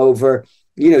coming over,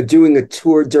 doing a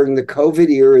tour during the COVID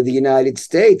era of the United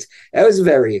States. That was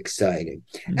very exciting.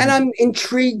 Mm-hmm. And I'm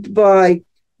intrigued by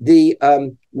the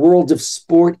world of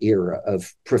sport era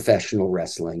of professional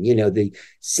wrestling, the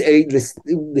 60s,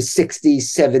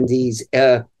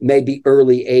 70s, maybe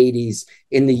early 80s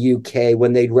in the UK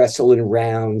when they'd wrestle in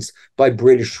rounds by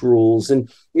British rules.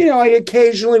 And, I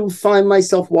occasionally would find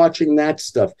myself watching that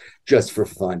stuff just for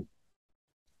fun.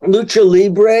 Lucha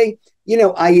Libre,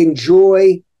 I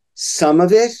enjoy some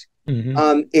of it.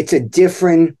 Mm-hmm. It's a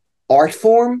different art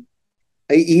form.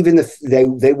 Even if they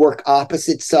work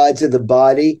opposite sides of the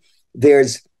body,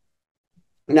 there's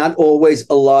not always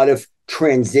a lot of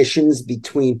transitions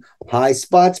between high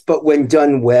spots, but when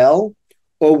done well,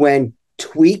 or when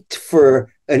tweaked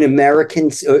for an American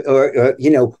or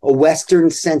a Western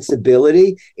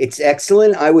sensibility, it's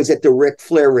excellent. I was at the Ric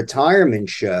Flair retirement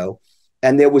show,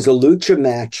 and there was a lucha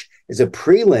match as a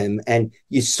prelim, and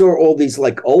you saw all these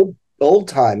old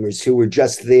timers who were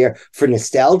just there for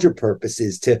nostalgia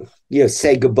purposes to,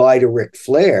 say goodbye to Ric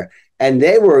Flair. And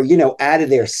they were, out of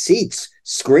their seats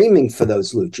screaming for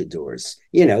those luchadors,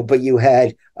 but you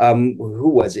had, who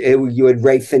was it? You had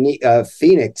Rey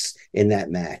Phoenix in that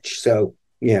match. So,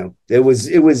 it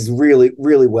was really,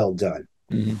 really well done.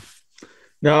 Mm-hmm.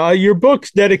 Now, your book's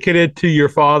dedicated to your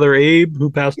father, Abe, who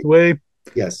passed away.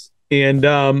 Yes. And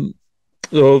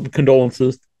so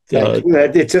condolences.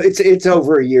 It's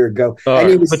over a year ago, and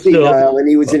he was senile, and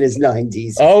he was in his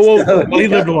 90s. Oh, well, so, he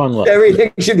lived a long life.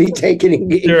 Everything should be taken in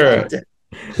context.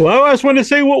 Well, I just want to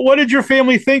say, what did your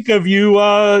family think of you,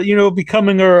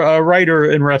 becoming a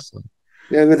writer in wrestling?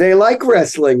 Yeah, they like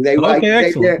wrestling.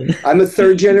 I'm a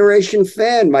third generation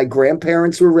fan. My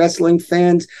grandparents were wrestling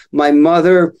fans. My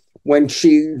mother, when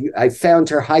I found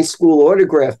her high school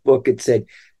autograph book, it said,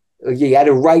 you had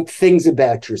to write things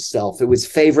about yourself. It was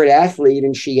favorite athlete,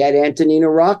 and she had Antonina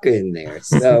Rocca in there.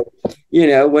 So,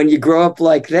 when you grow up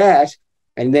like that,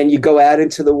 and then you go out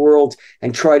into the world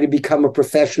and try to become a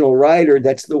professional writer,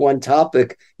 that's the one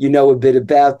topic a bit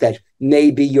about that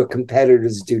maybe your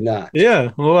competitors do not.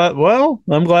 Yeah. Well,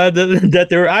 I'm glad that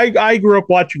they're. I grew up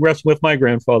watching wrestling with my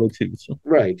grandfather too. So.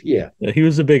 Right. Yeah. He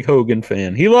was a big Hogan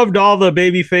fan. He loved all the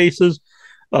baby faces.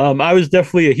 I was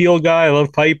definitely a heel guy. I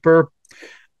loved Piper.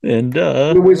 And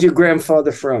where was your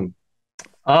grandfather from?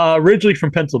 Originally from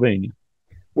Pennsylvania.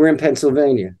 We're in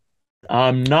Pennsylvania.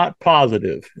 I'm not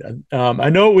positive.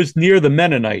 I know it was near the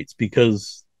Mennonites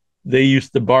because they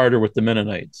used to barter with the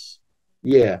Mennonites.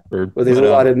 Yeah. There's a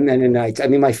lot of Mennonites. I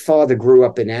mean, my father grew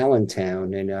up in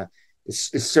Allentown, and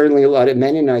there's certainly a lot of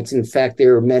Mennonites. In fact,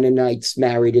 there are Mennonites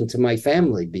married into my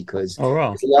family because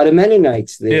there's a lot of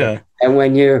Mennonites there. Yeah. And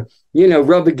when you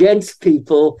rub against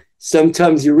people,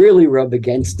 sometimes you really rub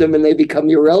against them and they become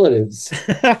your relatives.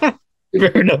 Fair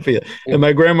enough. Yeah. And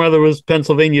my grandmother was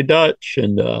Pennsylvania Dutch.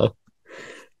 And,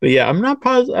 but yeah, I'm not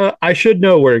positive. I should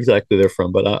know where exactly they're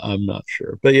from, but I'm not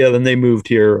sure. But yeah, then they moved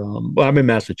here. I'm in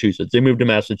Massachusetts. They moved to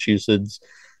Massachusetts.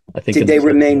 I think. Did they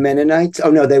remain Mennonites? Oh,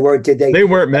 no, they weren't. Did they? They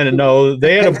weren't Mennonites. No,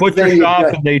 they had a butcher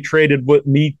shop and they traded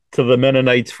meat to the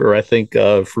Mennonites for, I think,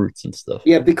 fruits and stuff.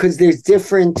 Yeah, because there's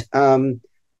different.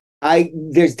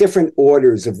 There's different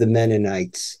orders of the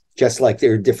Mennonites, just like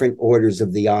there are different orders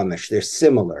of the Amish. They're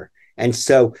similar And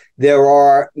so there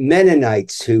are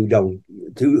Mennonites who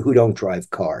don't drive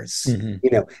cars,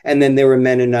 and then there are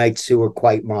Mennonites who are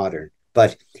quite modern.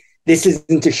 But this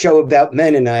isn't a show about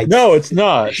Mennonites. No, it's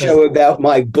not. It's a show about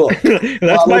my book.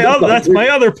 That's my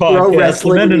other podcast,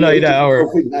 the Mennonite Hour.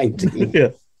 Yeah.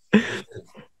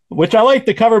 Which I like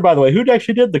the cover, by the way. Who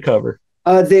actually did the cover?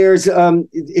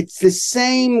 It's the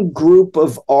same group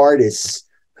of artists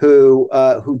who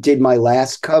did my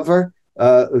last cover,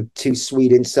 Too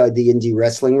Sweet Inside the Indie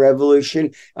Wrestling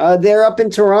Revolution. They're up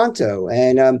in Toronto,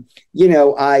 and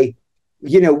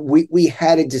we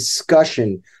had a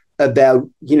discussion about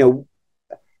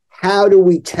how do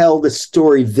we tell the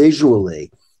story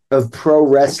visually of pro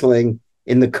wrestling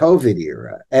in the COVID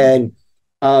era, and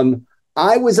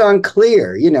I was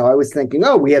unclear. I was thinking,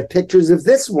 oh, we have pictures of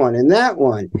this one and that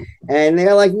one. And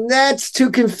they're like, that's too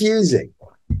confusing.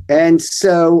 And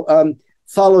so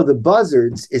follow the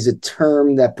buzzards is a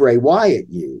term that Bray Wyatt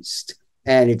used.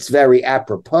 And it's very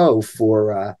apropos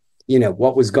for,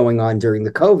 what was going on during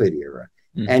the COVID era.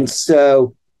 Mm-hmm. And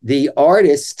so the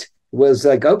artist was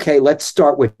like, okay, let's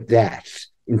start with that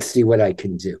and see what I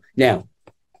can do. Now,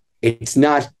 it's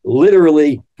not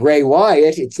literally Bray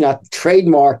Wyatt. It's not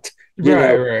trademarked.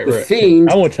 The Fiend.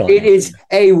 I won't tell it you. Is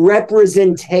a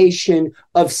representation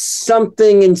of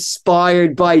something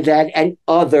inspired by that and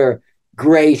other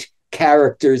great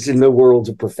characters in the world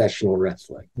of professional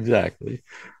wrestling. Exactly.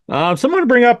 So I'm going to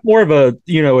bring up more of a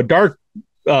dark.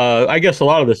 I guess a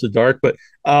lot of this is dark, but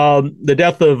the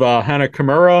death of Hana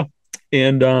Kimura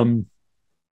and kind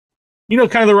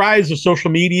of the rise of social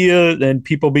media and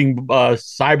people being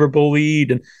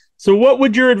cyberbullied. And so, what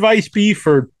would your advice be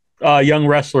for a young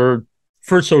wrestler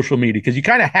for social media? Because you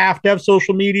kind of have to have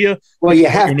social media. Well, you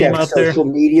have to have social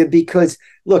media because,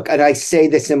 look, and I say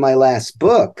this in my last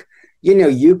book,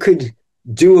 you could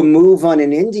do a move on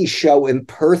an indie show in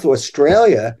Perth,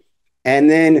 Australia, and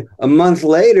then a month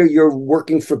later you're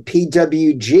working for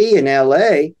PWG in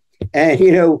LA, and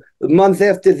a month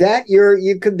after that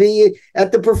you could be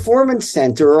at the Performance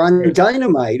Center or on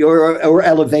Dynamite or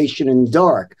Elevation in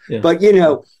Dark. Yeah. But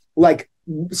like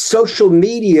social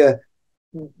media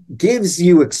gives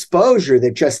you exposure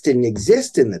that just didn't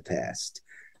exist in the past.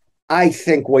 I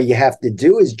think what you have to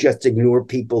do is just ignore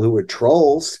people who are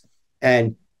trolls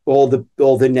and all the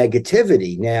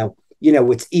negativity. Now,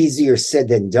 it's easier said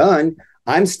than done.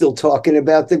 I'm still talking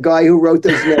about the guy who wrote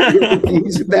those negative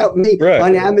reviews about me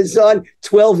on Amazon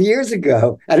 12 years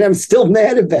ago, and I'm still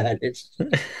mad about it.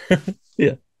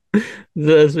 Yeah.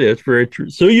 That's very true.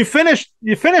 So you finished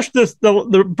this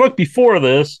the book before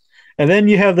this, and then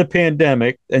you have the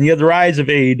pandemic, and you have the rise of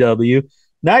AEW.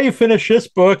 Now you finish this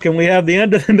book, and we have the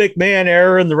end of the McMahon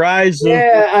era and the rise of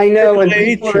I know. And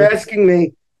people are asking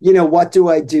me, what do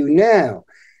I do now?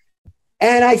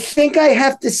 And I think I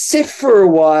have to sit for a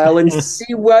while and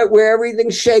see where everything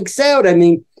shakes out. I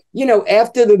mean,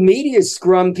 after the media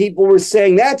scrum, people were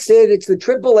saying, that's it. It's the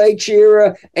Triple H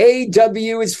era.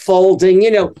 AEW is folding.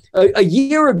 A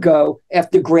year ago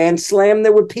after Grand Slam,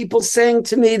 there were people saying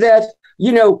to me that,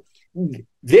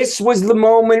 this was the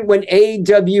moment when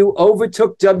AEW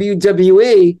overtook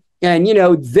WWE and,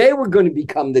 they were going to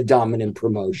become the dominant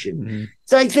promotion. Mm-hmm.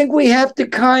 So I think we have to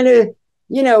kind of,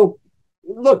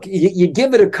 look, you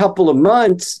give it a couple of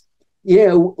months,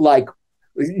 like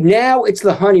now it's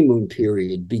the honeymoon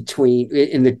period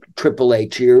in the Triple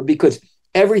H era because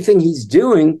everything he's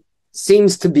doing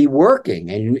seems to be working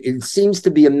and it seems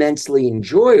to be immensely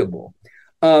enjoyable.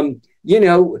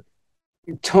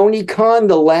 Tony Khan,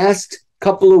 the last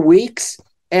couple of weeks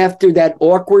after that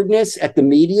awkwardness at the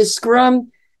media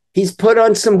scrum, he's put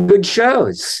on some good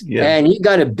shows. Yeah. And he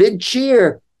got a big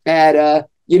cheer at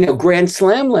Grand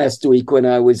Slam last week when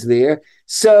I was there.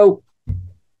 So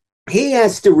he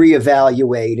has to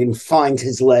reevaluate and find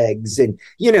his legs and,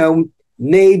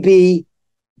 maybe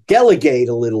delegate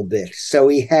a little bit. So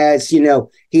he has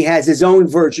his own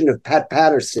version of Pat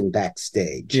Patterson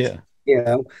backstage. Yeah.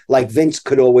 Like Vince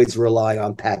could always rely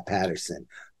on Pat Patterson.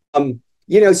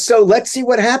 So let's see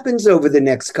what happens over the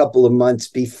next couple of months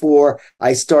before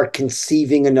I start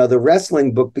conceiving another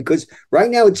wrestling book, because right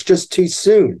now it's just too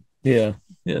soon. Yeah.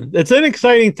 Yeah. It's an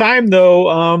exciting time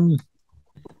though.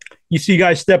 You see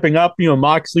guys stepping up,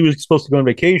 Moxley was supposed to go on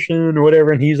vacation or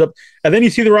whatever, and he's up. And then you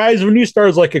see the rise of new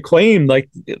stars like Acclaim, like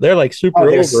they're like super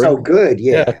they're over. So good.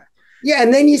 Yeah.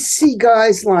 And then you see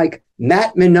guys like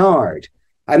Matt Menard.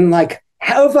 I'm like,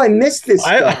 how have I missed this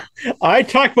guy? I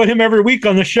talk about him every week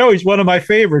on the show. He's one of my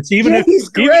favorites. Even if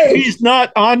he's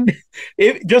not on,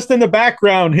 just in the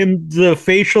background, the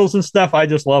facials and stuff, I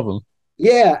just love him.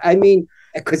 Yeah, I mean,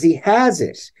 because he has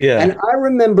it. Yeah. And I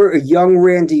remember a young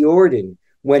Randy Orton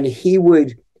when he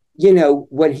would,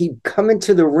 when he'd come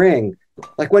into the ring,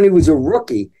 like when he was a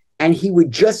rookie, and he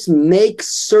would just make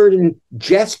certain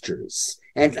gestures.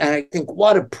 And I think,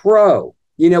 what a pro,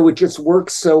 it just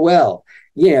works so well.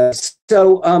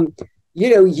 So,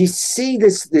 you see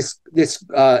this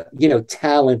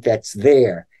talent that's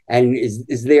there and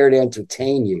is there to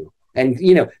entertain you. And,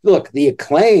 look, the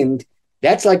Acclaimed,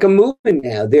 that's like a movement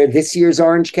now. They're this year's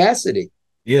Orange Cassidy.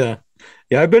 Yeah.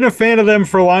 Yeah, I've been a fan of them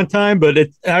for a long time, but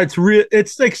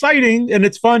it's exciting and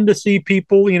it's fun to see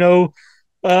people,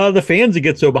 the fans that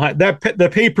get so behind that. The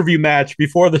pay-per-view match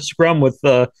before the scrum with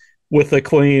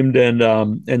Acclaimed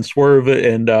and Swerve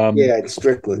and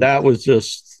Strickland. That was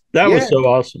was so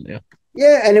awesome. Yeah.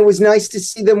 Yeah, and it was nice to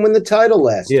see them win the title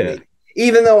last week.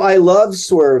 Even though I love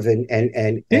Swerve and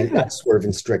Swerve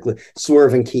and Strickland,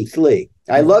 Swerve and Keith Lee.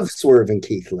 I love Swerve and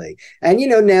Keith Lee. And,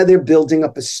 now they're building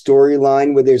up a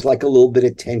storyline where there's like a little bit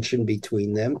of tension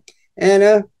between them.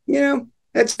 And,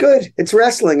 that's good. It's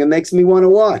wrestling. It makes me want to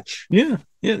watch. Yeah.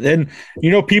 Yeah. And,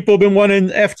 people have been wanting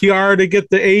FTR to get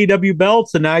the AEW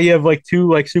belts, and now you have like two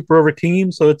like super over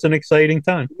teams. So it's an exciting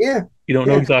time. Yeah. You don't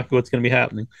know exactly what's going to be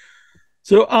happening.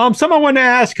 So someone I wanted to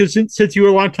ask, because since you were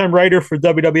a longtime writer for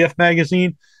WWF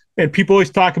magazine, and people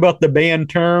always talk about the banned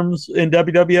terms in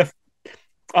WWF,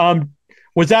 how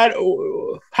was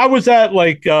that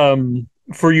like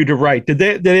for you to write?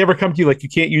 Did they ever come to you like you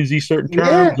can't use these certain terms?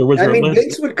 Yeah. Or was there a list?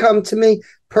 Vince would come to me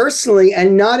personally,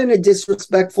 and not in a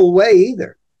disrespectful way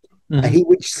either. Mm-hmm. He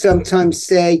would sometimes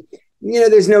say,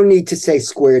 there's no need to say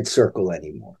squared circle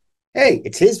anymore. Hey,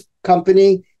 it's his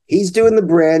company. He's doing the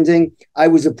branding. I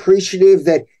was appreciative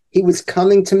that he was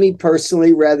coming to me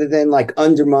personally rather than like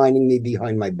undermining me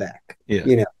behind my back.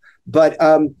 Yeah. But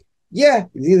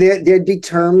there'd be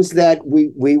terms that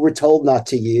we were told not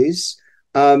to use.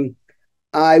 I'm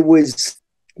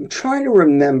trying to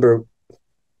remember,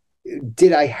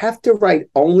 did I have to write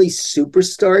only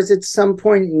superstars at some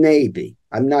point? Maybe.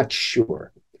 I'm not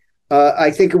sure.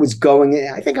 I think it was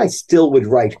I think I still would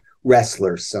write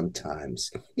wrestlers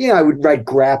sometimes. I would write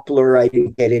grappler. I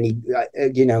didn't get any,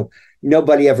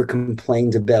 nobody ever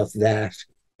complained about that.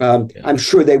 I'm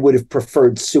sure they would have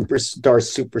preferred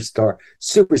superstar.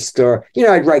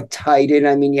 I'd write titan.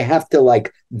 I mean, you have to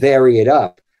like vary it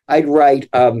up. I'd write,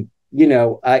 I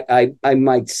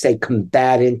might say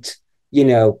combatant,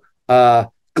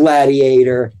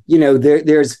 gladiator,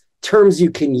 there's terms you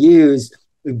can use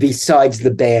besides the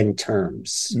banned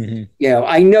terms. Mm-hmm.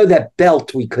 I know that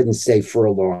belt we couldn't say for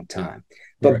a long time,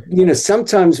 but right.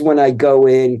 Sometimes when I go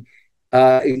in,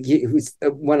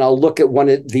 when I'll look at one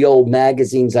of the old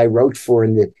magazines I wrote for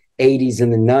in the 80s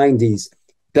and the 90s,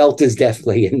 belt is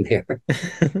definitely in there.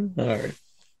 All right.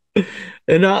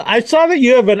 And I saw that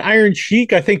you have an Iron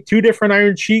Sheik, I think 2 different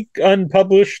Iron Sheik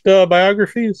unpublished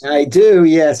biographies. I do,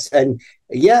 yes. And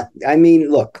I mean,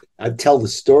 look, I'll tell the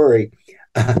story.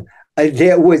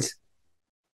 There was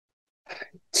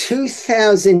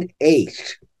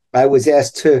 2008. I was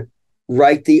asked to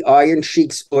write the Iron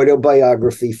Sheik's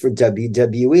autobiography for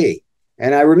WWE,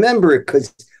 and I remember it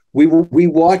because we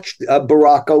watched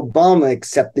Barack Obama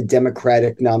accept the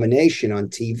Democratic nomination on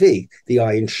TV. The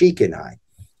Iron Sheik and I,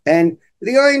 and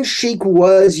the Iron Sheik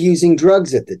was using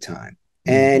drugs at the time,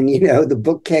 and the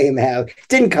book came out.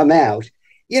 Didn't come out.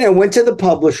 Went to the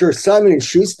publisher. Simon and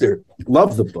Schuster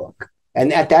loved the book.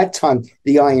 And at that time,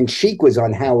 the Iron Sheik was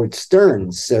on Howard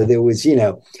Stern's. So there was,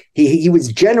 he was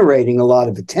generating a lot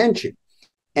of attention.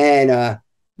 And, and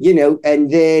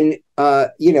then,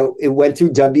 it went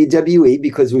through WWE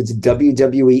because it was a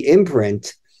WWE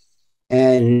imprint.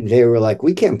 And they were like,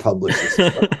 we can't publish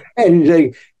this.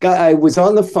 And I was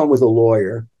on the phone with a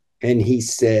lawyer, and he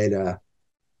said,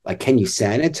 can you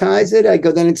sanitize it? I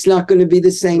go, then it's not going to be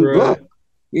the same book.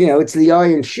 It's the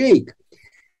Iron Sheik.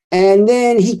 And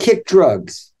then he kicked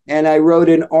drugs, and I wrote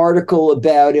an article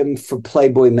about him for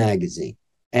Playboy magazine.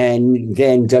 And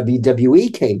then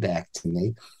WWE came back to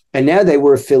me, and now they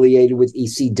were affiliated with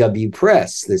ECW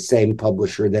Press, the same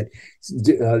publisher that's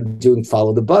doing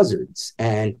Follow the Buzzards.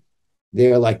 And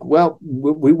they're like, well,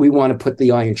 we want to put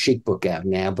the Iron Sheik book out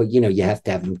now, but, you have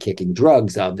to have him kicking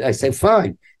drugs. I say,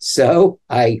 fine. So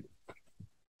I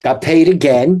got paid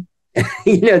again.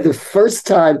 The first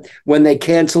time when they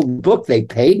canceled the book, they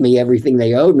paid me everything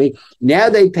they owed me. Now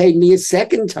they paid me a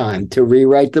second time to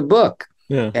rewrite the book.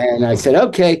 Yeah. And I said,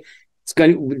 okay,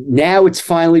 now it's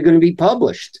finally going to be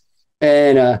published.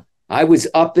 And I was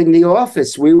up in the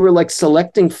office. We were like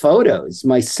selecting photos,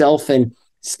 myself and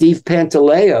Steve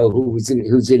Pantaleo, who's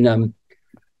in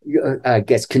I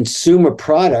guess consumer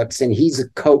products, and he's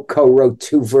co-wrote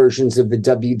 2 versions of the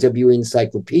WWE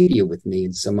Encyclopedia with me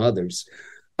and some others.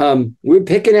 we were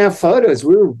picking out photos.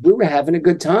 We were having a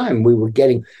good time. We were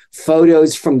getting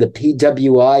photos from the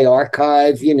PWI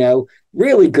archive,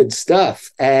 really good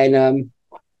stuff. And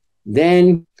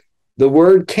then the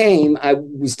word came. I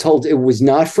was told it was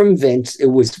not from Vince. It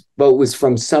was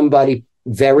from somebody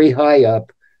very high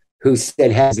up who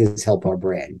said, "Has this help our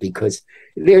brand?" Because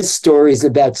there's stories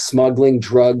about smuggling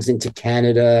drugs into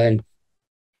Canada and,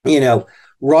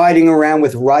 riding around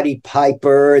with Roddy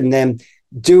Piper and then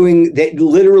doing that,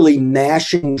 literally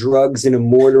mashing drugs in a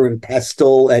mortar and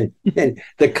pestle, and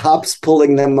the cops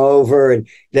pulling them over and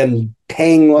them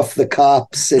paying off the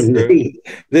cops, and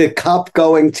the cop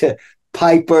going to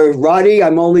Piper, "Roddy,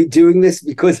 I'm only doing this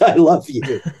because I love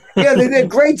you." They're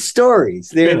great stories.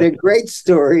 They're great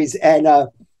stories. And,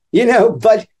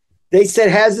 but they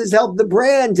said, "Has this helped the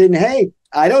brand?" And hey,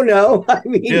 I don't know. I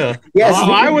mean, yes,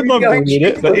 I would love to read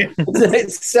it.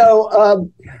 But So,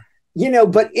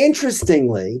 but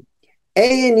interestingly,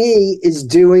 A&E is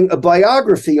doing a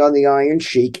biography on the Iron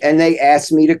Sheik, and they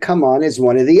asked me to come on as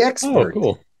one of the experts. Oh,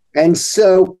 cool. And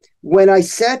so when I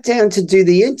sat down to do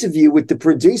the interview with the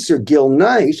producer, Gil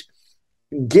Knight,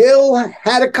 Gil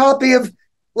had a copy of,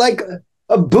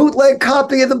 a bootleg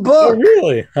copy of the book. Oh,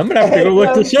 really? I'm going to have to go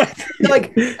look this up.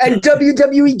 And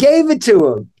WWE gave it to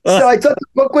him. So I thought the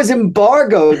book was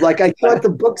embargoed. I thought the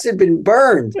books had been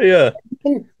burned. Yeah.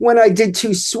 And when I did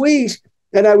Too Sweet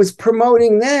and I was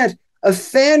promoting that, a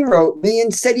fan wrote me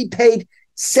and said he paid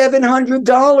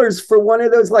 $700 for one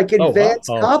of those advanced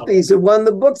copies of one of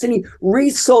the books, and he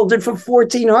resold it for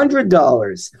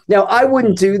 $1,400. Now, I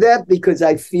wouldn't do that because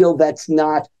I feel that's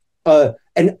not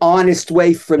an honest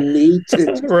way for me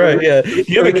to right. Yeah. Do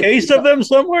you have a case of them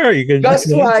somewhere? You can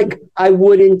just I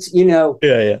wouldn't,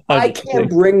 Yeah. I can't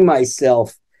bring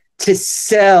myself to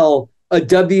sell a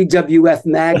WWF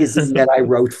magazine that I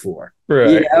wrote for.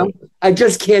 Right. I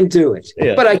just can't do it.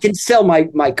 Yeah. But I can sell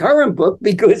my current book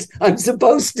because I'm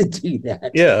supposed to do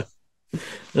that. Yeah.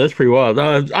 That's pretty wild.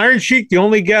 Iron Sheik, the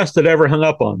only guest that ever hung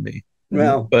up on me.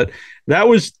 Well, but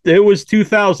it was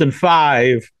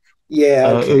 2005.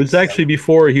 Yeah. It was actually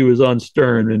before he was on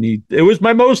Stern, and it was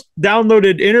my most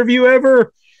downloaded interview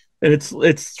ever. And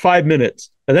it's 5 minutes.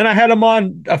 And then I had him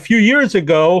on a few years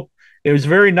ago. It was a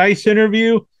very nice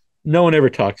interview. No one ever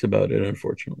talks about it,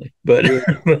 unfortunately. But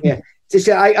yeah.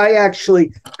 I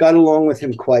actually got along with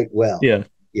him quite well. Yeah.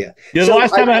 Yeah. Yeah. The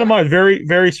last time I had him on, very,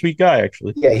 very sweet guy,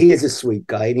 actually. Yeah, he is a sweet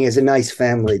guy, and he has a nice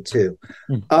family too.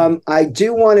 I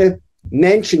do want to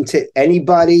mention to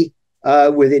anybody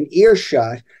within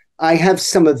earshot, I have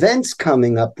some events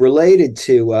coming up related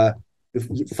to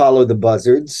Follow the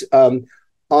Buzzards.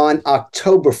 On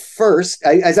October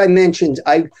 1st, as I mentioned,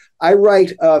 I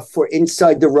write for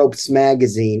Inside the Ropes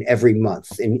magazine every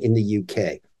month in the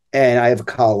UK, and I have a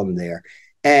column there.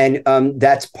 And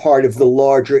that's part of the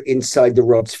larger Inside the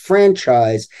Ropes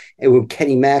franchise. And when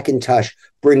Kenny McIntosh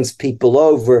brings people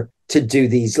over to do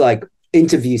these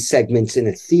interview segments in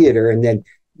a theater, and then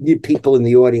people in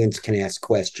the audience can ask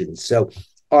questions. So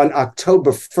on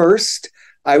October 1st,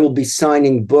 I will be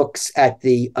signing books at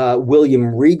the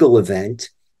William Regal event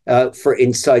for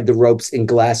Inside the Ropes in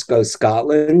Glasgow,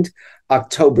 Scotland.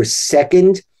 October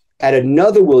 2nd, at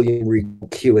another William Regal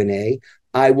Q&A,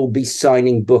 I will be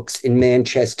signing books in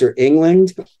Manchester,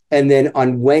 England. And then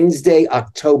on Wednesday,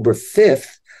 October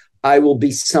 5th, I will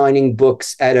be signing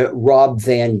books at a Rob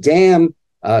Van Dam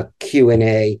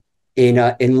Q&A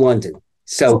in London.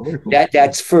 So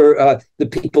that's for the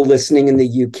people listening in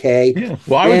the UK. Yeah.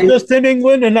 Well, I was just in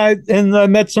England, and I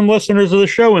met some listeners of the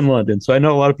show in London, so I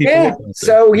know a lot of people. Yeah.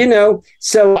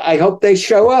 So I hope they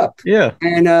show up. Yeah.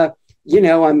 And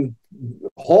I'm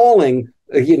hauling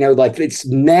this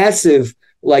massive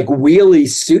wheelie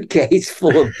suitcase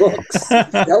full of books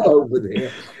sell over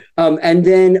there. And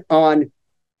then on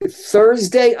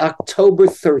Thursday, October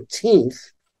 13th.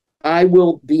 I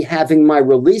will be having my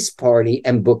release party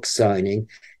and book signing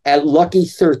at Lucky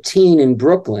 13 in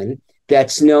Brooklyn.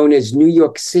 That's known as New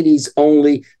York City's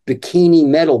only bikini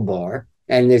metal bar.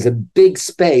 And there's a big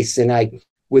space, and I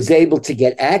was able to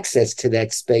get access to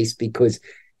that space because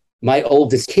my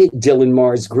oldest kid, Dylan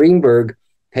Mars Greenberg,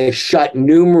 has shot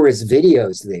numerous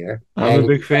videos there. I'm a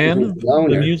big fan of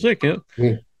the music. Yeah.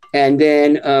 And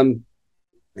then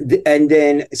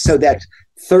so that's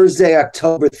Thursday,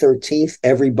 October 13th,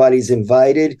 everybody's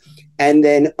invited. And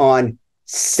then on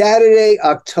Saturday,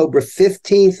 October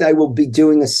 15th, I will be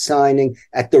doing a signing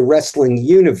at the Wrestling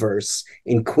Universe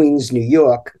in Queens, New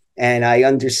York. And I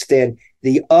understand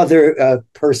the other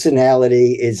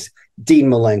personality is Dean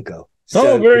Malenko.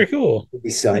 So very cool. We'll be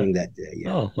signing that day.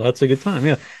 Yeah. Oh, well, that's a good time.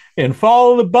 Yeah. And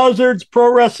Follow the Buzzards,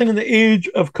 Pro Wrestling in the Age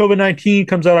of COVID-19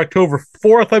 comes out October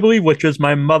 4th, I believe, which is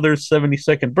my mother's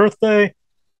 72nd birthday.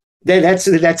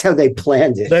 That's how they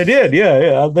planned it. They did,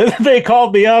 yeah. They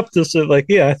called me up to say, like,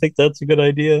 yeah, I think that's a good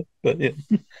idea. But yeah.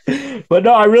 But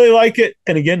no, I really like it.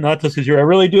 And again, not just because I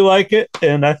really do like it.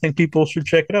 And I think people should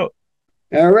check it out.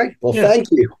 All right. Well, thank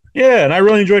you. Yeah, and I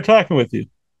really enjoyed talking with you.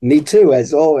 Me too,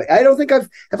 as always. I don't think have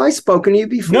I spoken to you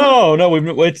before?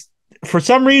 No, it's for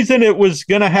some reason it was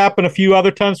going to happen a few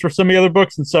other times for some of the other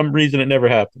books, and some reason it never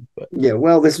happened. But yeah,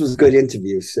 well, this was a good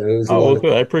interview, so it was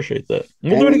good. I appreciate that.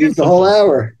 We'll do it again. The whole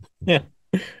hour. Yeah,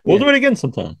 we'll do it again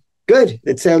sometime. Good.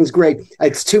 It sounds great.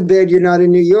 It's too bad you're not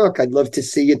in New York. I'd love to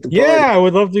see you at the party. Yeah, I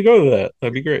would love to go to that.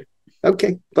 That'd be great.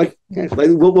 Okay, but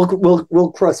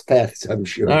we'll cross paths, I'm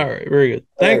sure. All right, very good.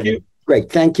 Thank you.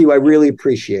 Great, thank you. I really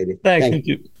appreciate it. Thank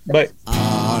you. Bye.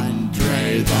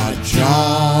 Andre the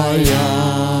Giant.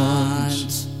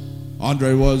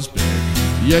 Andre was big.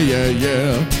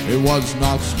 Yeah. It was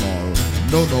not small.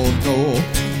 No.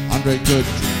 Andre could drink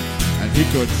and he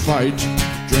could fight.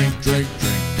 Drink, and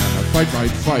a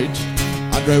fight.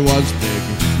 Andre was big.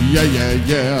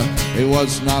 Yeah. It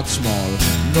was not small.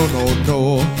 No.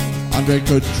 Andre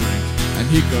could drink and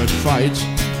he could fight.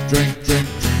 Drink, and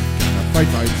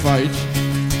a fight.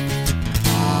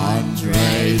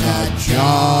 Andre the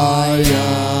Giant.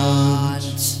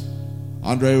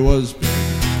 Andre was big.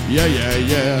 Yeah.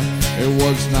 It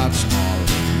was not small.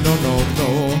 No.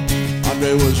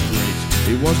 Andre was great.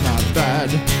 He was not bad.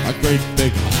 A great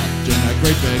big heart and a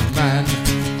great big man.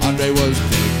 Andre was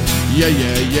big.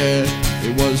 Yeah.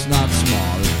 It was not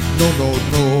small.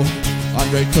 No.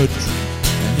 Andre could drink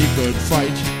and he could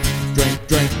fight.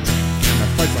 Drink, and a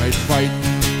fight.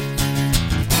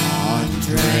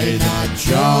 Andre the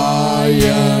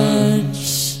Giant.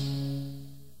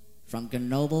 From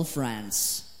Grenoble,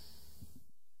 France.